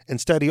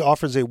 Instead, he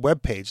offers a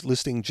web page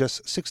listing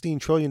just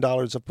 $16 trillion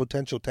of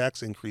potential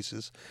tax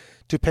increases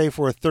to pay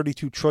for a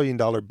 $32 trillion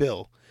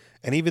bill.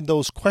 And even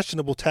those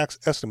questionable tax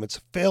estimates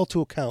fail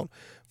to account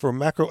for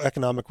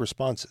macroeconomic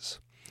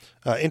responses,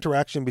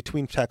 interaction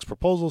between tax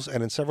proposals,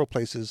 and in several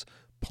places,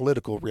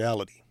 political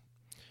reality.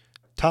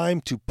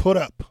 Time to put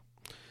up.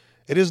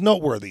 It is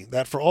noteworthy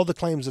that for all the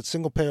claims that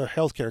single-payer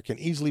healthcare can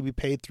easily be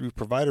paid through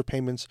provider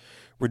payments,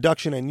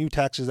 reduction, and new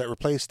taxes that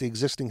replace the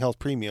existing health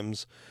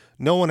premiums,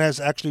 no one has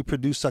actually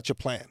produced such a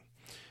plan.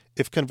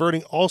 If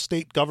converting all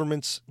state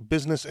governments,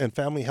 business, and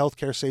family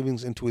healthcare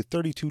savings into a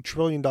 $32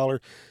 trillion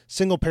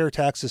single-payer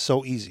tax is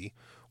so easy,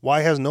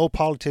 why has no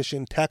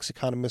politician, tax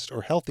economist,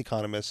 or health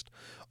economist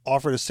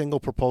offered a single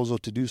proposal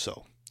to do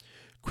so?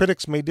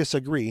 Critics may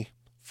disagree.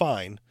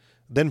 Fine.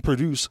 Then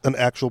produce an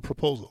actual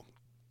proposal.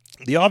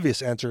 The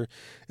obvious answer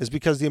is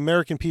because the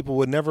American people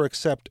would never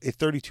accept a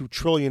 $32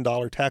 trillion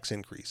tax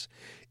increase,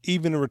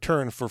 even in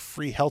return for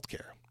free health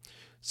care.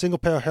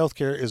 Single-payer health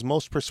care is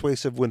most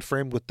persuasive when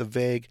framed with the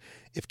vague,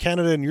 if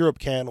Canada and Europe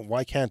can,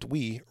 why can't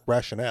we,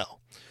 rationale.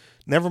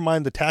 Never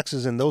mind the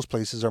taxes in those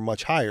places are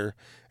much higher,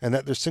 and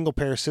that their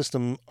single-payer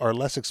system are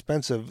less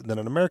expensive than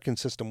an American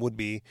system would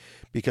be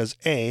because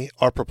A,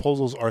 our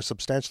proposals are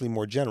substantially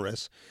more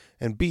generous,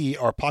 and B,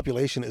 our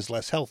population is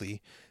less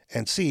healthy,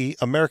 and C,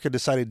 America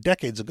decided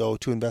decades ago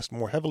to invest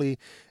more heavily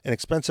in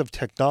expensive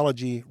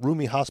technology,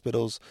 roomy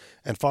hospitals,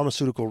 and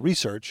pharmaceutical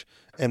research,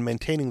 and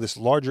maintaining this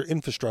larger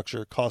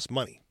infrastructure costs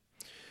money.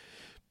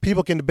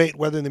 People can debate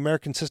whether the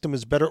American system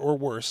is better or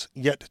worse,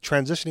 yet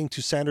transitioning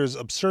to Sanders'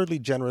 absurdly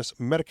generous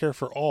Medicare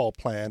for All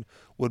plan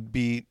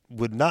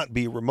would not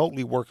be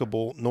remotely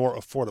workable nor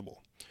affordable.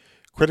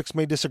 Critics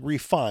may disagree,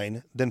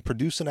 fine, then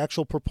produce an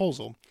actual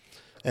proposal,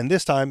 and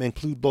this time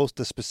include both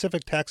the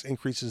specific tax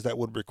increases that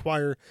would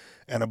require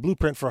and a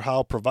blueprint for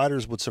how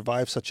providers would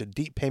survive such a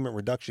deep payment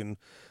reduction.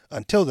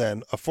 Until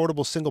then,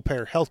 affordable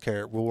single-payer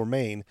healthcare will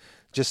remain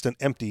just an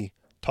empty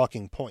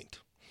talking point.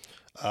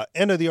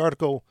 End of the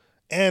article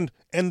and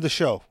end the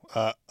show.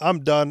 I'm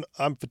done.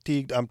 I'm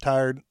fatigued. I'm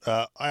tired.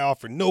 I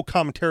offer no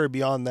commentary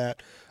beyond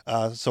that.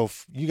 So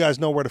you guys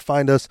know where to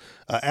find us.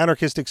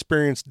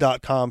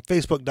 Anarchistexperience.com,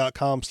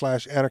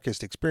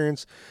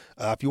 facebook.com/anarchistexperience.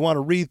 If you want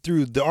to read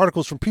through the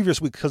articles from previous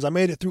week, because I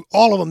made it through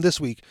all of them this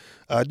week,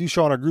 do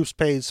show on our groups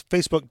page,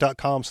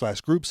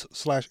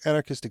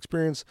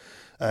 facebook.com/groups/anarchistexperience.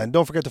 And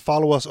don't forget to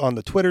follow us on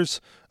the Twitters,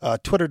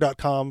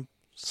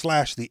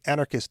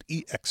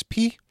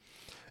 twitter.com/theanarchistexp.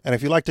 And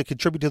if you'd like to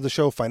contribute to the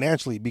show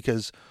financially,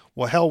 because,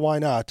 well, hell, why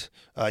not?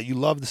 You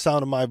love the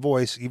sound of my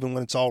voice, even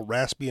when it's all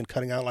raspy and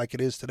cutting out like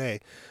it is today.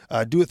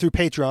 Do it through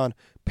Patreon,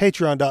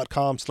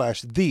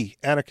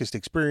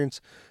 patreon.com/theanarchistexperience.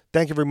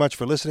 Thank you very much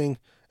for listening,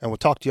 and we'll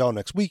talk to y'all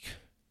next week.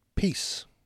 Peace.